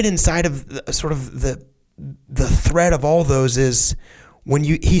even inside of the thread of all those is when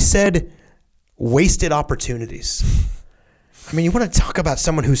he said wasted opportunities. I mean, you want to talk about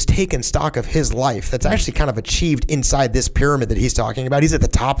someone who's taken stock of his life that's actually kind of achieved inside this pyramid that he's talking about. He's at the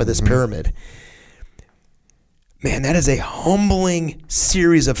top of this mm-hmm. pyramid. Man, that is a humbling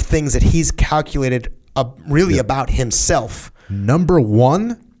series of things that he's calculated really about himself. Number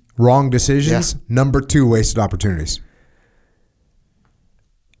one, wrong decisions. Yeah. Number two, wasted opportunities.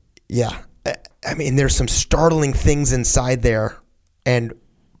 Yeah. I mean, there's some startling things inside there. And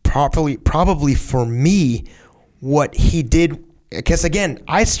probably for me, what he did, because again,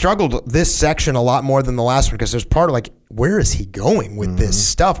 I struggled this section a lot more than the last one because there's part of like, where is he going with mm-hmm. this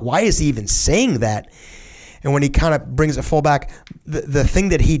stuff? Why is he even saying that? And when he kind of brings it full back, the thing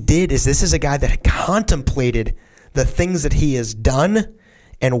that he did is this is a guy that contemplated the things that he has done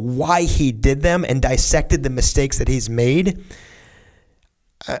and why he did them and dissected the mistakes that he's made.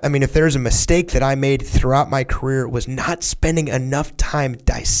 I mean, if there's a mistake that I made throughout my career, it was not spending enough time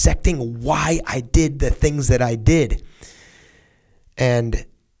dissecting why I did the things that I did. And,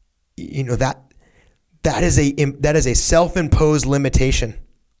 you know, that is a self-imposed limitation.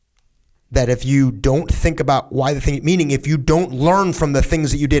 That if you don't think about why the thing, meaning if you don't learn from the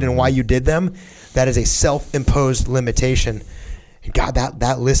things that you did and why you did them, that is a self-imposed limitation. And God,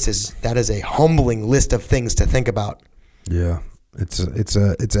 that is a humbling list of things to think about. Yeah, it's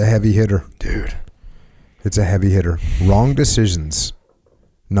a heavy hitter, dude. It's a heavy hitter. Wrong decisions,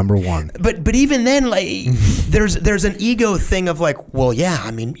 number one. But even then, like there's an ego thing of like, well, yeah,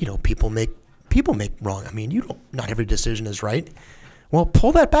 I mean, you know, people make wrong. I mean, not every decision is right. Well,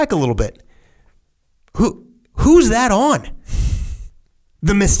 pull that back a little bit. Who's that on?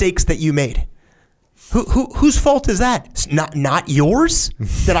 The mistakes that you made. Whose fault is that? It's not yours?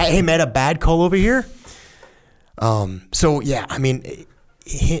 That I made a bad call over here? So yeah, I mean,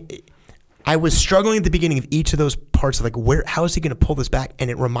 I was struggling at the beginning of each of those parts of like, how is he going to pull this back? And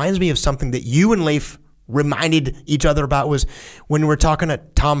it reminds me of something that you and Leif reminded each other about was when we were talking to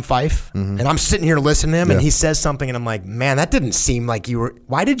Tom Fife mm-hmm. and I'm sitting here listening to him and he says something and I'm like, man, that didn't seem like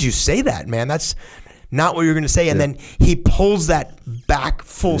why did you say that, man? That's not what you're going to say. And then he pulls that back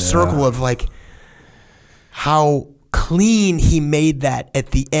full circle of like how clean he made that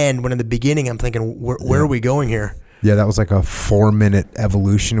at the end, when in the beginning I'm thinking, where are we going here? Yeah, that was like a 4-minute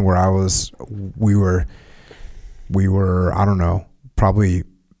evolution where we were, I don't know, probably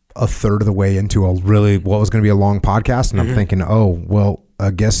a third of the way into what was going to be a long podcast. And mm-hmm. I'm thinking, oh, well,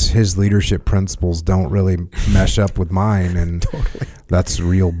 I guess his leadership principles don't really mesh up with mine. And totally. That's a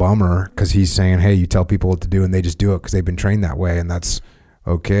real bummer because he's saying, hey, you tell people what to do and they just do it because they've been trained that way. And that's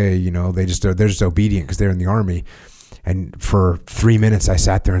okay. You know, they're just obedient because they're in the Army. And for 3 minutes, I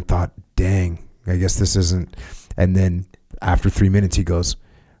sat there and thought, dang, I guess this isn't. And then after 3 minutes, he goes,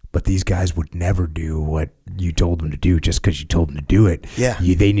 but these guys would never do what you told them to do just because you told them to do it. Yeah.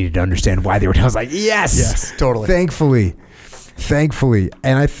 They needed to understand why they were. I was like, yes, totally. Thankfully.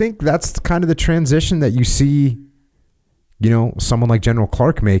 And I think that's kind of the transition that you see, someone like General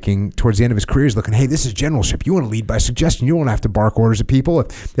Clark making towards the end of his career. Is looking, hey, this is generalship. You want to lead by suggestion. You don't want to have to bark orders at people.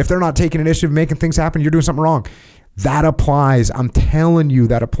 If they're not taking initiative, making things happen, you're doing something wrong. That applies. I'm telling you,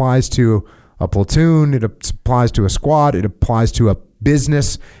 that applies to a platoon. It applies to a squad. It applies to a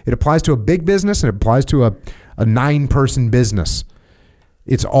business. It applies to a big business, and it applies to a 9-person business.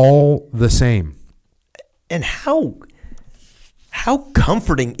 It's all the same. And how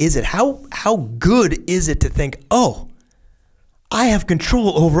comforting is it? How good is it to think, oh, I have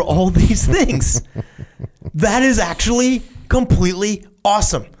control over all these things? That is actually completely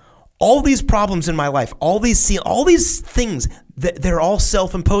awesome. All these problems in my life, all these things, they're all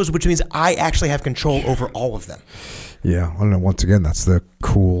self-imposed, which means I actually have control over all of them. Yeah, I don't know. Once again, that's the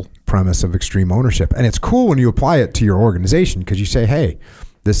cool premise of extreme ownership, and it's cool when you apply it to your organization because you say, "Hey,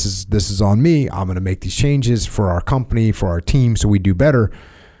 this is on me. I'm going to make these changes for our company, for our team, so we do better."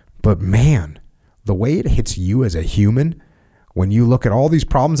 But man, the way it hits you as a human, when you look at all these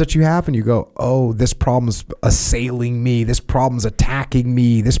problems that you have, and you go, "Oh, this problem's assailing me. This problem's attacking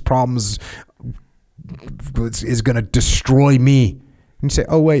me. This problem's is going to destroy me," and you say,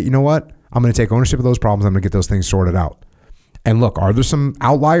 "Oh, wait, you know what? I'm going to take ownership of those problems. I'm going to get those things sorted out." And look, are there some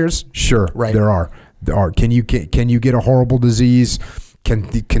outliers? Sure, right. There are. Can you get a horrible disease? Can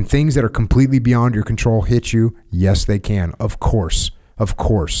things that are completely beyond your control hit you? Yes, they can. Of course.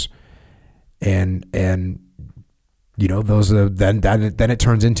 And those are, then it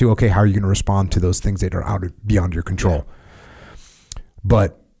turns into, okay, how are you going to respond to those things that are beyond your control? Yeah.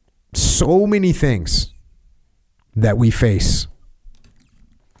 But so many things that we face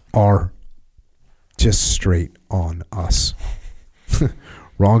are just straight on us.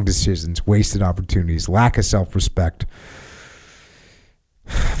 Wrong decisions, wasted opportunities, lack of self-respect.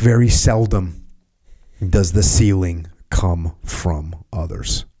 Very seldom does the ceiling come from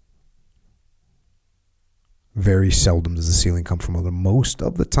others. Very seldom does the ceiling come from others. Most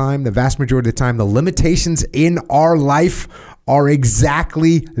of the time, the vast majority of the time, the limitations in our life are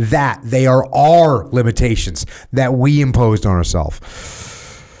exactly that. They are our limitations that we imposed on ourselves.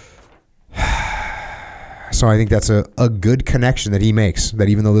 So I think that's a good connection that he makes, that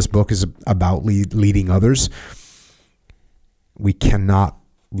even though this book is about leading others, we cannot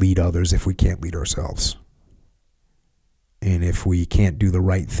lead others if we can't lead ourselves. And if we can't do the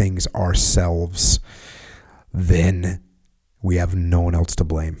right things ourselves, then we have no one else to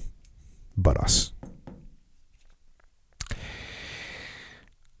blame but us.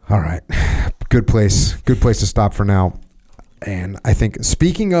 All right. Good place to stop for now. And I think,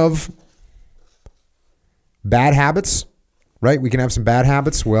 speaking of bad habits, right? We can have some bad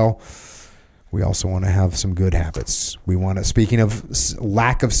habits. Well, we also want to have some good habits. Speaking of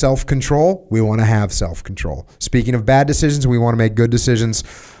lack of self-control, we want to have self-control. Speaking of bad decisions, we want to make good decisions.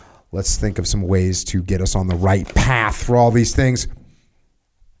 Let's think of some ways to get us on the right path for all these things.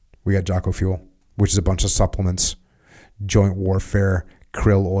 We got Jocko Fuel, which is a bunch of supplements, joint warfare,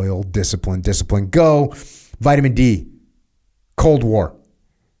 krill oil, discipline, go, vitamin D, Cold War,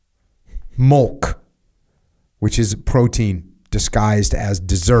 Mulk, which is protein disguised as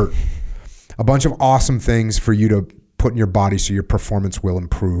dessert. A bunch of awesome things for you to put in your body so your performance will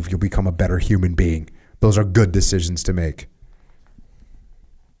improve. You'll become a better human being. Those are good decisions to make.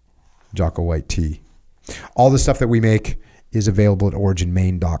 Jocko White Tea. All the stuff that we make is available at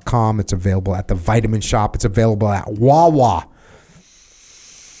originmain.com. It's available at the Vitamin Shop. It's available at Wawa.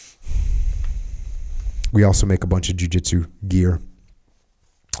 We also make a bunch of jiu-jitsu gear.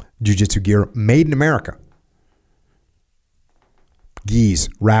 Jiu-jitsu gear made in America. Gis,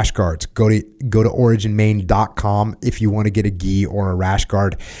 rash guards. Go to originmain.com if you want to get a gi or a rash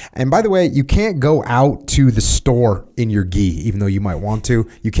guard. And by the way, you can't go out to the store in your gi, even though you might want to.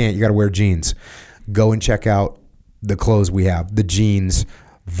 You can't. You got to wear jeans. Go and check out the clothes we have, the jeans,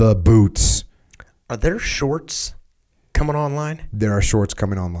 the boots. Are there shorts coming online? There are shorts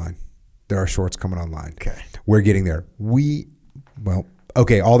coming online. Okay. We're getting there.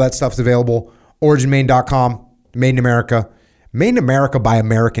 All that stuff's available. Originmain.com, made in America. Made in America by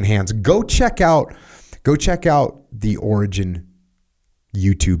American hands. Go check out the Origin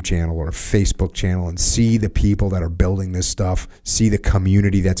YouTube channel or Facebook channel and see the people that are building this stuff. See the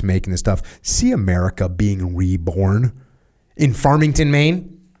community that's making this stuff. See America being reborn in Farmington,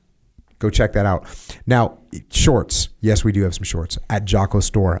 Maine. Go check that out. Now, shorts. Yes, we do have some shorts at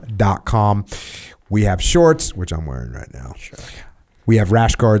jockostore.com. We have shorts, which I'm wearing right now. Sure. We have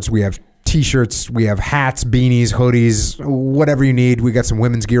rash guards. We have T-shirts, we have hats, beanies, hoodies, whatever you need. We got some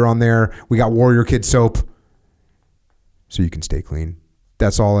women's gear on there. We got Warrior Kid soap, so you can stay clean.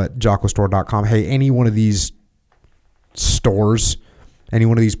 That's all at JockoStore.com. Hey, any one of these stores, any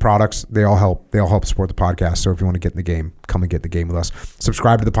one of these products, they all help. They all help support the podcast. So if you want to get in the game, come and get in the game with us.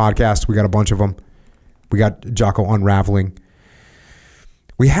 Subscribe to the podcast. We got a bunch of them. We got Jocko Unraveling.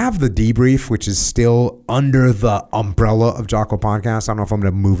 We have the Debrief, which is still under the umbrella of Jocko Podcast. I don't know if I'm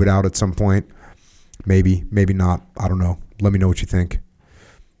going to move it out at some point. Maybe, maybe not. I don't know. Let me know what you think.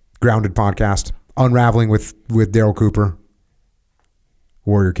 Grounded Podcast. Unraveling with Daryl Cooper.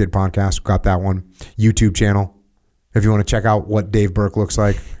 Warrior Kid Podcast. Got that one. YouTube channel. If you want to check out what Dave Burke looks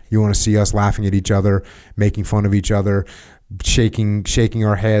like, you want to see us laughing at each other, making fun of each other, shaking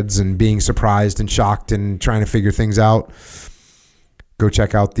our heads and being surprised and shocked and trying to figure things out, go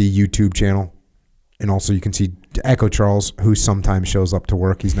check out the YouTube channel. And also you can see Echo Charles, who sometimes shows up to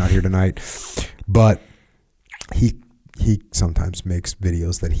work. He's not here tonight, but he sometimes makes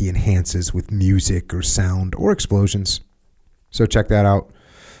videos that he enhances with music or sound or explosions. So check that out.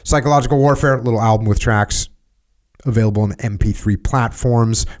 Psychological Warfare, little album with tracks, available on MP3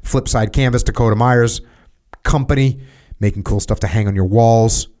 platforms. Flipside Canvas, Dakota Myers Company, making cool stuff to hang on your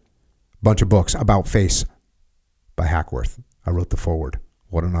walls. Bunch of books. About Face by Hackworth. I wrote the foreword.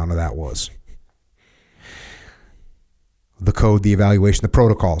 What an honor that was. The Code, the Evaluation, the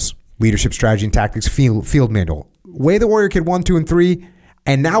Protocols, Leadership, Strategy, and Tactics Field Manual. Way of the Warrior Kid 1, 2, and 3,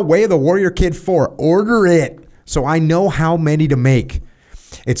 and now Way of the Warrior Kid 4. Order it so I know how many to make.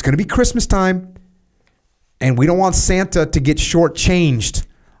 It's going to be Christmas time, and we don't want Santa to get shortchanged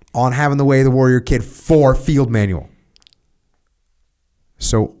on having the Way of the Warrior Kid 4 Field Manual.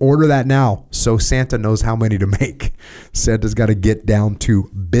 So order that now so Santa knows how many to make. Santa's got to get down to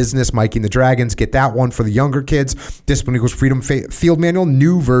business. Mikey and the Dragons, get that one for the younger kids. Discipline Equals Freedom Field Manual,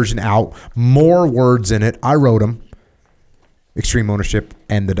 new version out. More words in it. I wrote them. Extreme Ownership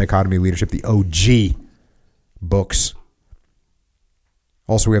and the Dichotomy of Leadership, the OG books.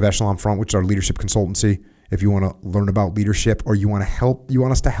 Also, we have Echelon Front, which is our leadership consultancy. If you want to learn about leadership or you want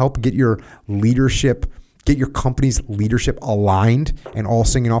us to help get your leadership, get your company's leadership aligned and all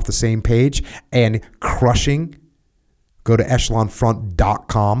singing off the same page and crushing, go to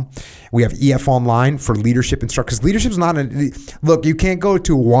echelonfront.com. We have EF Online for leadership instructors. Because leadership is not look, you can't go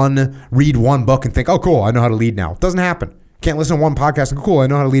to read one book and think, oh, cool, I know how to lead now. It doesn't happen. You can't listen to one podcast and go, cool, I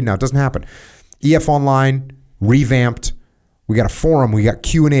know how to lead now. It doesn't happen. EF Online, revamped. We got a forum. We got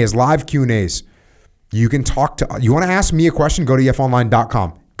Q&As, live Q&As. You can talk to, you want to ask me a question, go to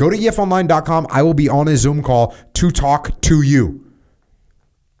efonline.com. Go to efonline.com. I will be on a Zoom call to talk to you.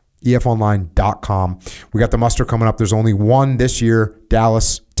 efonline.com. We got the muster coming up. There's only one this year,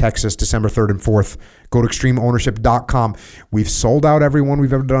 Dallas, Texas, December 3rd and 4th. Go to extremeownership.com. We've sold out every one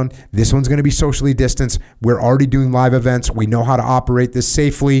we've ever done. This one's going to be socially distanced. We're already doing live events. We know how to operate this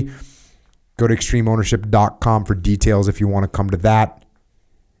safely. Go to extremeownership.com for details if you want to come to that.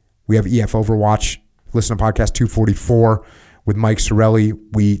 We have EF Overwatch. Listen to podcast 244 with Mike Sorelli.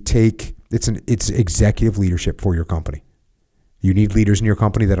 It's executive leadership for your company. You need leaders in your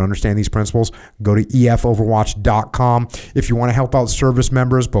company that understand these principles. Go to efoverwatch.com. If you want to help out service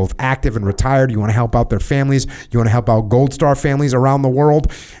members, both active and retired, you want to help out their families, you want to help out Gold Star families around the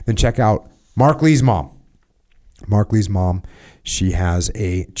world, then check out Mark Lee's mom. Mark Lee's mom, she has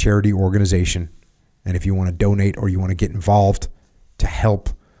a charity organization. And if you want to donate or you want to get involved to help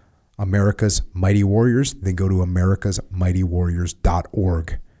America's Mighty Warriors, then go to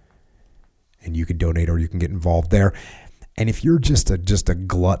americasmightywarriors.org. And you can donate or you can get involved there. And if you're just a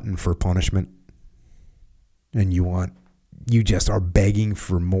glutton for punishment and you just are begging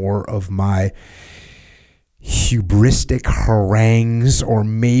for more of my hubristic harangues, or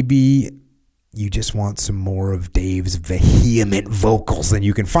maybe you just want some more of Dave's vehement vocals, then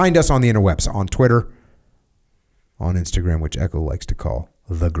you can find us on the interwebs, on Twitter, on Instagram, which Echo likes to call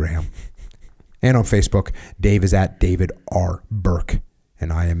the Gram, and on Facebook. Dave is at David R. Burke,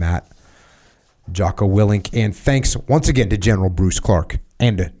 and I am at Jocko Willink. And thanks once again to General Bruce Clark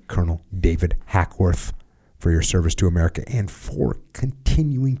and to Colonel David Hackworth for your service to America and for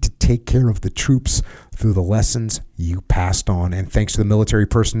continuing to take care of the troops through the lessons you passed on. And thanks to the military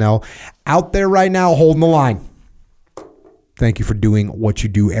personnel out there right now holding the line. Thank you for doing what you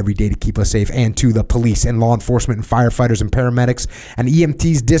do every day to keep us safe. And to the police and law enforcement and firefighters and paramedics and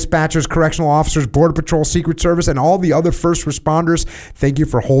EMTs, dispatchers, correctional officers, Border Patrol, Secret Service, and all the other first responders. Thank you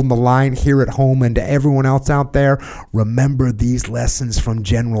for holding the line here at home. And to everyone else out there, remember these lessons from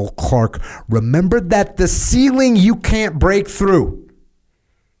General Clark. Remember that the ceiling you can't break through.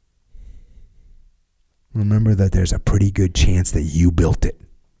 Remember that there's a pretty good chance that you built it.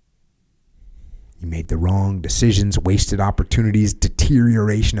 You made the wrong decisions, wasted opportunities,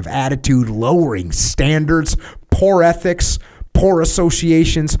 deterioration of attitude, lowering standards, poor ethics, poor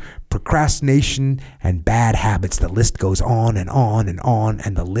associations, procrastination, and bad habits. The list goes on and on and on,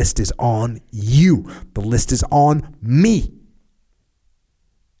 and the list is on you. The list is on me.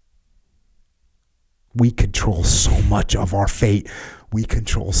 We control so much of our fate. We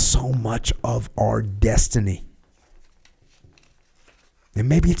control so much of our destiny. And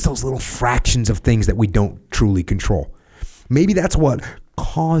maybe it's those little fractions of things that we don't truly control. Maybe that's what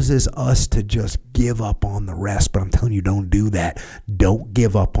causes us to just give up on the rest. But I'm telling you, don't do that. Don't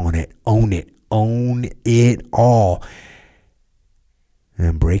give up on it. Own it. Own it all.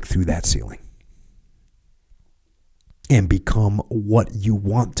 And break through that ceiling. And become what you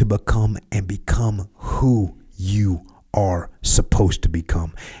want to become, and become who you are supposed to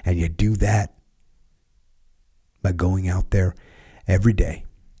become. And you do that by going out there every day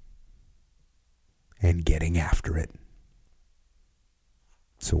and getting after it.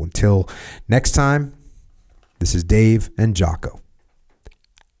 So until next time, this is Dave and Jocko.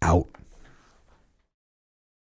 Out.